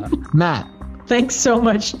 Yeah. Matt. Thanks so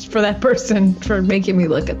much for that person for making me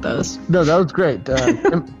look at those. No, that was great.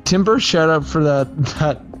 Timber, shout out for that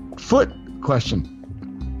foot question.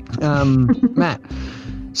 Matt,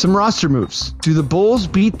 some roster moves. Do the Bulls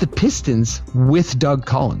beat the Pistons with Doug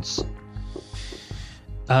Collins?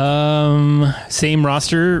 Same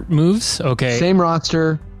roster moves? Okay. Same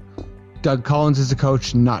roster. Doug Collins is the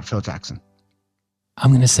coach, not Phil Jackson.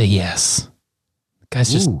 I'm going to say yes.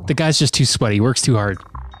 The guy's just too sweaty. He works too hard.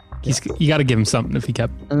 You got to give him something if he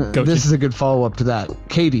kept coaching. This is a good follow-up to that.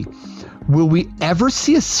 Katie, will we ever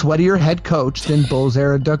see a sweatier head coach than Bulls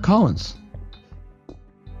era Doug Collins?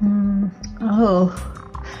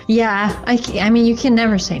 Yeah. I mean, you can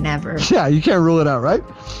never say never. Yeah, you can't rule it out, right?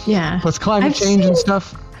 Yeah. Plus climate change and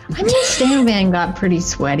stuff. I mean, Stan Van got pretty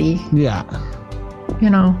sweaty. Yeah.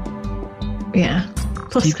 You know. Yeah.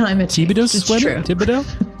 Plus climate change. Thibodeau's sweaty? Thibodeau?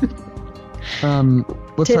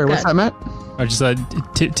 Sorry, what's that, Matt? I just said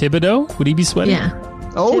Thibodeau? Would he be sweaty? Yeah.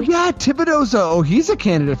 Oh, yeah, Thibodeau's he's a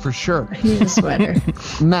candidate for sure. He's a sweater.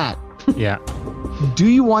 Matt. Yeah. Do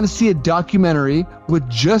you want to see a documentary with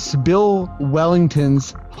just Bill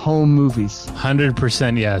Wellington's home movies?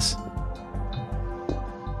 100% yes.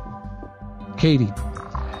 Katie.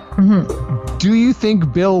 Mm-hmm. Do you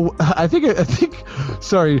think Bill... I think...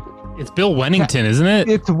 Sorry. It's Bill Wennington, isn't it?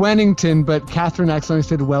 It's Wennington, but Catherine accidentally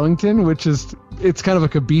said Wellington, which is... It's kind of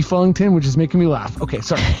like a beef Wellington, which is making me laugh. Okay,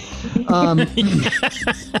 sorry.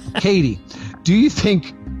 Katie, do you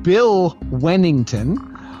think Bill Wennington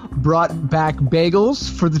brought back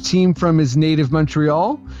bagels for the team from his native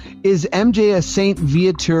Montreal? Is MJ a St.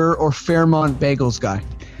 Viateur or Fairmont bagels guy?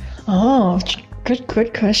 Oh,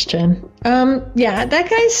 good question. Yeah, that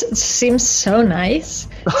guy seems so nice.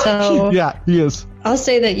 So yeah, he is. I'll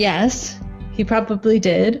say that yes, he probably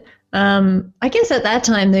did. I guess at that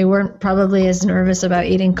time they weren't probably as nervous about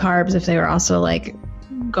eating carbs if they were also like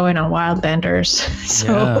going on wild benders.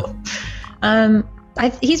 So, yeah.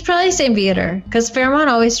 He's probably St. Viateur because Fairmont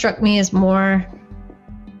always struck me as more,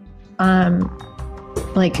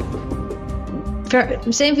 like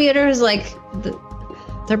St. Viateur is like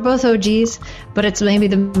they're both OGs, but it's maybe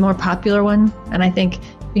the more popular one, and I think.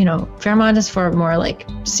 You know, Fairmont is for more like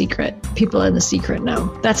secret people in the secret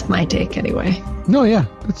know. That's my take anyway. No, yeah,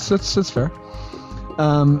 that's fair.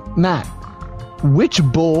 Matt, which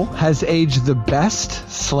Bull has aged the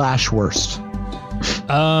best / worst?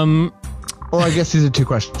 Or I guess these are two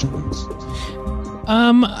questions.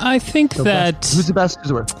 I think so that who's the best? Who's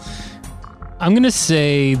the worst? I'm gonna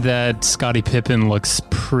say that Scottie Pippen looks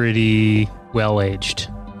pretty well aged.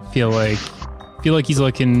 Feel like he's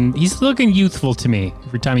looking youthful to me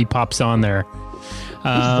every time he pops on there.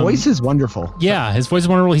 His voice is wonderful. Yeah, his voice is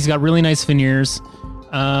wonderful. He's got really nice veneers.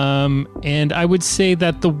 And I would say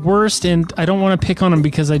that the worst, and I don't want to pick on him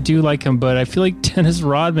because I do like him, but I feel like Dennis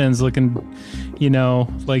Rodman's looking,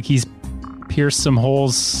 like he's pierced some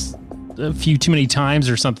holes a few too many times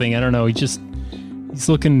or something. I don't know. He's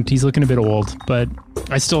looking a bit old, but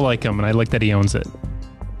I still like him, and I like that he owns it.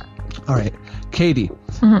 All right, Katie.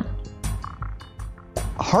 Mm-hmm.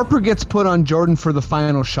 Harper gets put on Jordan for the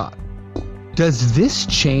final shot. Does this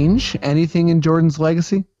change anything in Jordan's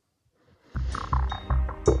legacy?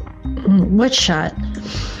 What shot?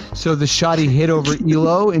 So the shot he hit over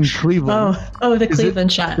Elo in Cleveland. Oh, the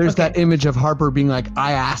Cleveland shot. There's that image of Harper being like,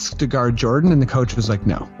 I asked to guard Jordan, and the coach was like,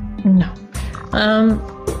 no. No.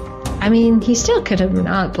 I mean, he still could have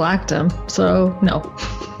not blocked him, so no.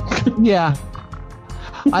 Yeah.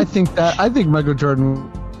 I think Michael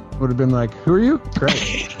Jordan would have been like, who are you?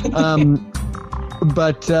 Great.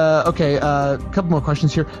 Okay, a couple more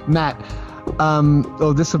questions here. Matt,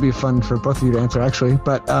 this will be fun for both of you to answer, actually.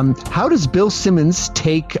 But how does Bill Simmons'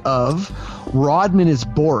 take of Rodman is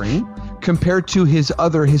boring compared to his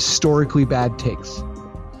other historically bad takes?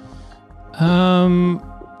 Can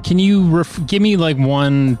you give me like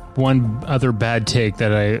one other bad take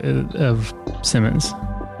that of Simmons?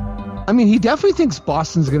 I mean, he definitely thinks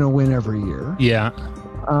Boston's going to win every year. Yeah.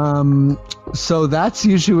 So that's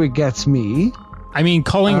usually what gets me. I mean,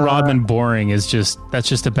 calling Rodman boring that's just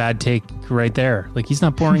a bad take right there. Like, he's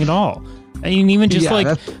not boring at all. I mean, even just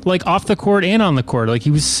like off the court and on the court, like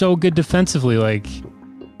he was so good defensively. Like, he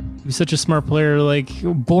was such a smart player. Like,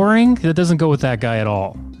 boring? That doesn't go with that guy at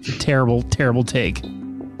all. It's a terrible, terrible take.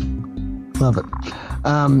 Love it.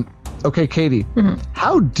 Okay, Katie,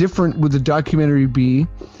 how different would the documentary be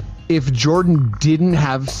if Jordan didn't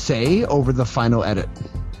have say over the final edit?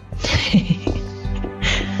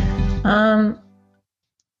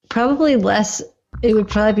 Probably less. It would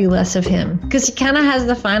probably be less of him because he kind of has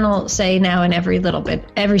the final say now in every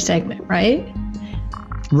segment, right?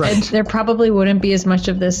 Right. And there probably wouldn't be as much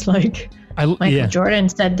of this, like, Michael Jordan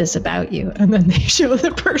said this about you, and then they show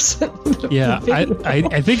the person.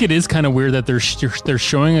 I think it is kind of weird that they're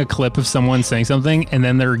showing a clip of someone saying something, and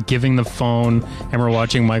then they're giving the phone, and we're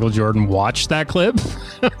watching Michael Jordan watch that clip.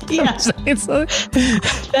 Yeah,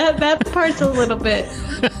 that part's a little bit.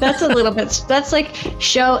 That's like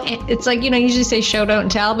show. It's like, you usually say show don't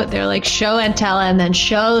tell, but they're like show and tell, and then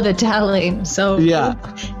show the telling. So yeah,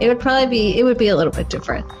 it would be a little bit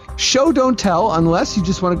different. Show don't tell, unless you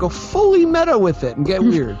just want to go fully meta with it and get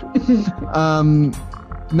weird.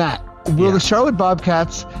 Matt, will the Charlotte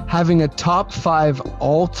Bobcats having a top 5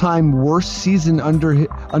 all-time worst season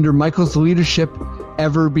under Michael's leadership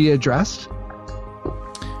ever be addressed?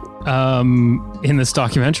 In this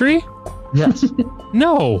documentary? Yes.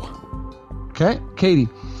 No. Okay, Katie.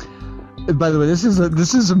 By the way, this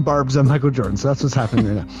is some barbs on Michael Jordan, so that's what's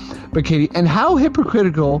happening right now. But Katie, and how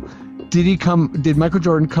hypocritical did Michael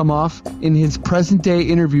Jordan come off in his present day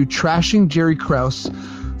interview trashing Jerry Krause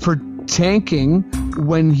for tanking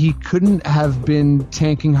when he couldn't have been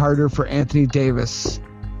tanking harder for Anthony Davis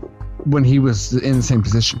when he was in the same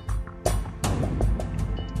position?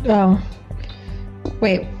 Oh.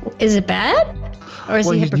 Wait, is it bad? Or is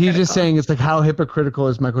he hypocritical? He's just saying, it's like, how hypocritical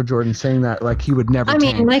is Michael Jordan saying that? Like, he would never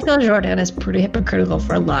tank. Michael Jordan is pretty hypocritical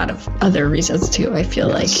for a lot of other reasons, too, I feel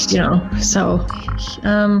like, So,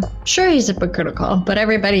 sure, he's hypocritical, but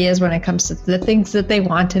everybody is when it comes to the things that they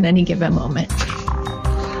want in any given moment.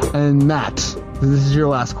 And Matt, this is your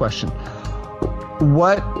last question.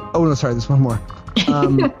 There's one more.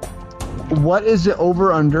 What is the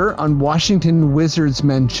over-under on Washington Wizards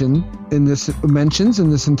mentions in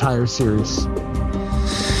this entire series?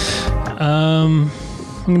 I'm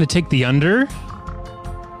going to take the under. Okay.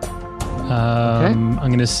 I'm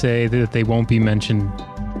going to say that they won't be mentioned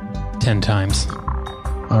 10 times.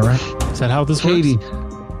 All right. Is that how this Katie,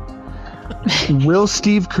 works? Will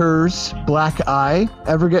Steve Kerr's black eye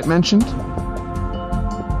ever get mentioned?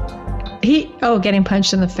 Getting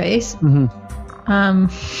punched in the face? Mm-hmm.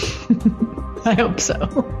 I hope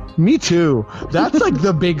so. Me too. That's like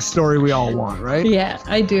the big story we all want, right? Yeah,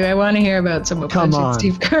 I do. I want to hear about someone punching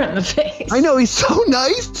Steve Kerr in the face. I know, he's so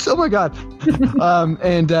nice. Oh my God.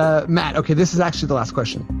 And Matt, okay, this is actually the last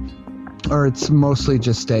question. Or it's mostly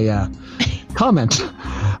just a comment.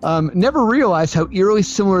 Never realized how eerily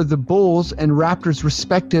similar the Bulls and Raptors'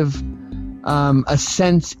 respective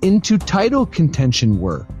ascents into title contention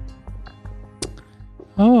were.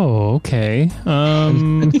 Oh, okay.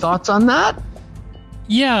 Any thoughts on that?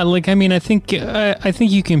 Yeah, I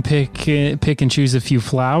think you can pick and choose a few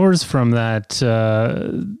flowers from that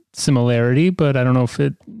similarity, but I don't know if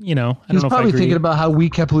it, I don't know if I agree. He's probably thinking about how we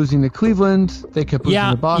kept losing to Cleveland, they kept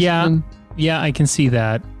losing to Boston. Yeah, I can see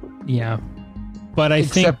that. Yeah, but I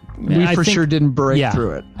think we sure didn't break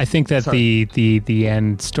through it. I think that the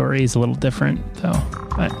end story is a little different, though.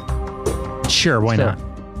 But sure, why not?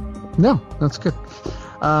 No, that's good.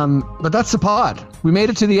 But that's the pod. We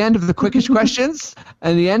made it to the end of the quickish questions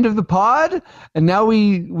and the end of the pod, and now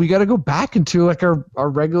we got to go back into like our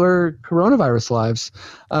regular coronavirus lives.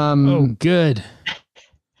 Good.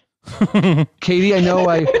 Katie, I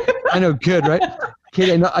know, good, right?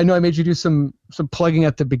 Katie, I know I made you do some plugging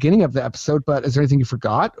at the beginning of the episode, but is there anything you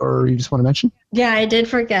forgot or you just want to mention? Yeah, I did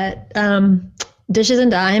forget. Dishes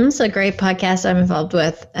and Dimes, a great podcast I'm involved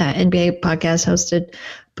with, NBA podcast hosted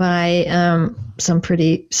by some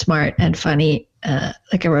pretty smart and funny,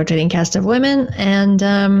 like a rotating cast of women. And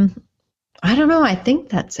I don't know, I think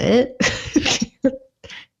that's it.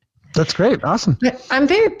 That's great. Awesome. I'm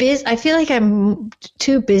very busy. I feel like I'm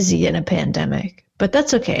too busy in a pandemic, but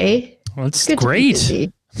that's okay. Well, it's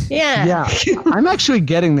great. Yeah. I'm actually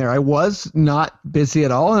getting there. I was not busy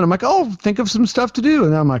at all. And I'm like, think of some stuff to do.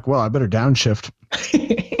 And I'm like, well, I better downshift.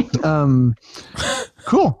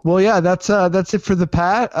 Cool. Well, yeah, that's it for the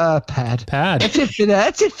pad. That's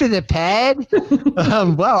it for the pad.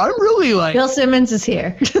 Wow, I'm really like Bill Simmons is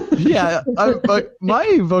here. Yeah, but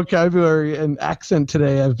my vocabulary and accent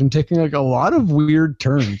today, I've been taking like a lot of weird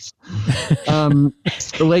turns.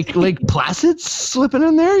 Like Placid slipping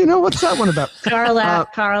in there. What's that one about? Carl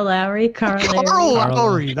Lowry.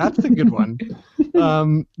 That's a good one.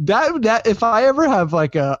 That if I ever have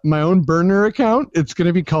like my own burner account, it's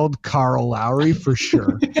gonna be called Carl Lowry for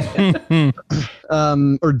sure.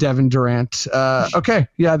 Or Devin Durant. Okay,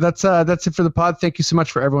 yeah, that's it for the pod. Thank you so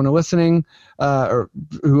much for everyone listening, or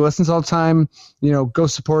who listens all the time. Go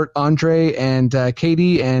support Andre and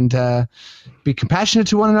Katie, and be compassionate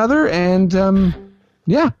to one another. And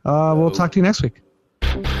we'll talk to you next week.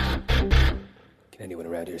 Can anyone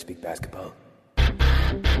around here speak basketball?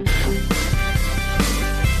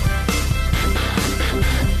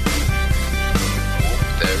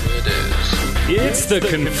 It's the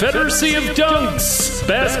Confederacy of Dunks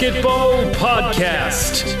Basketball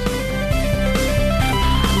Podcast.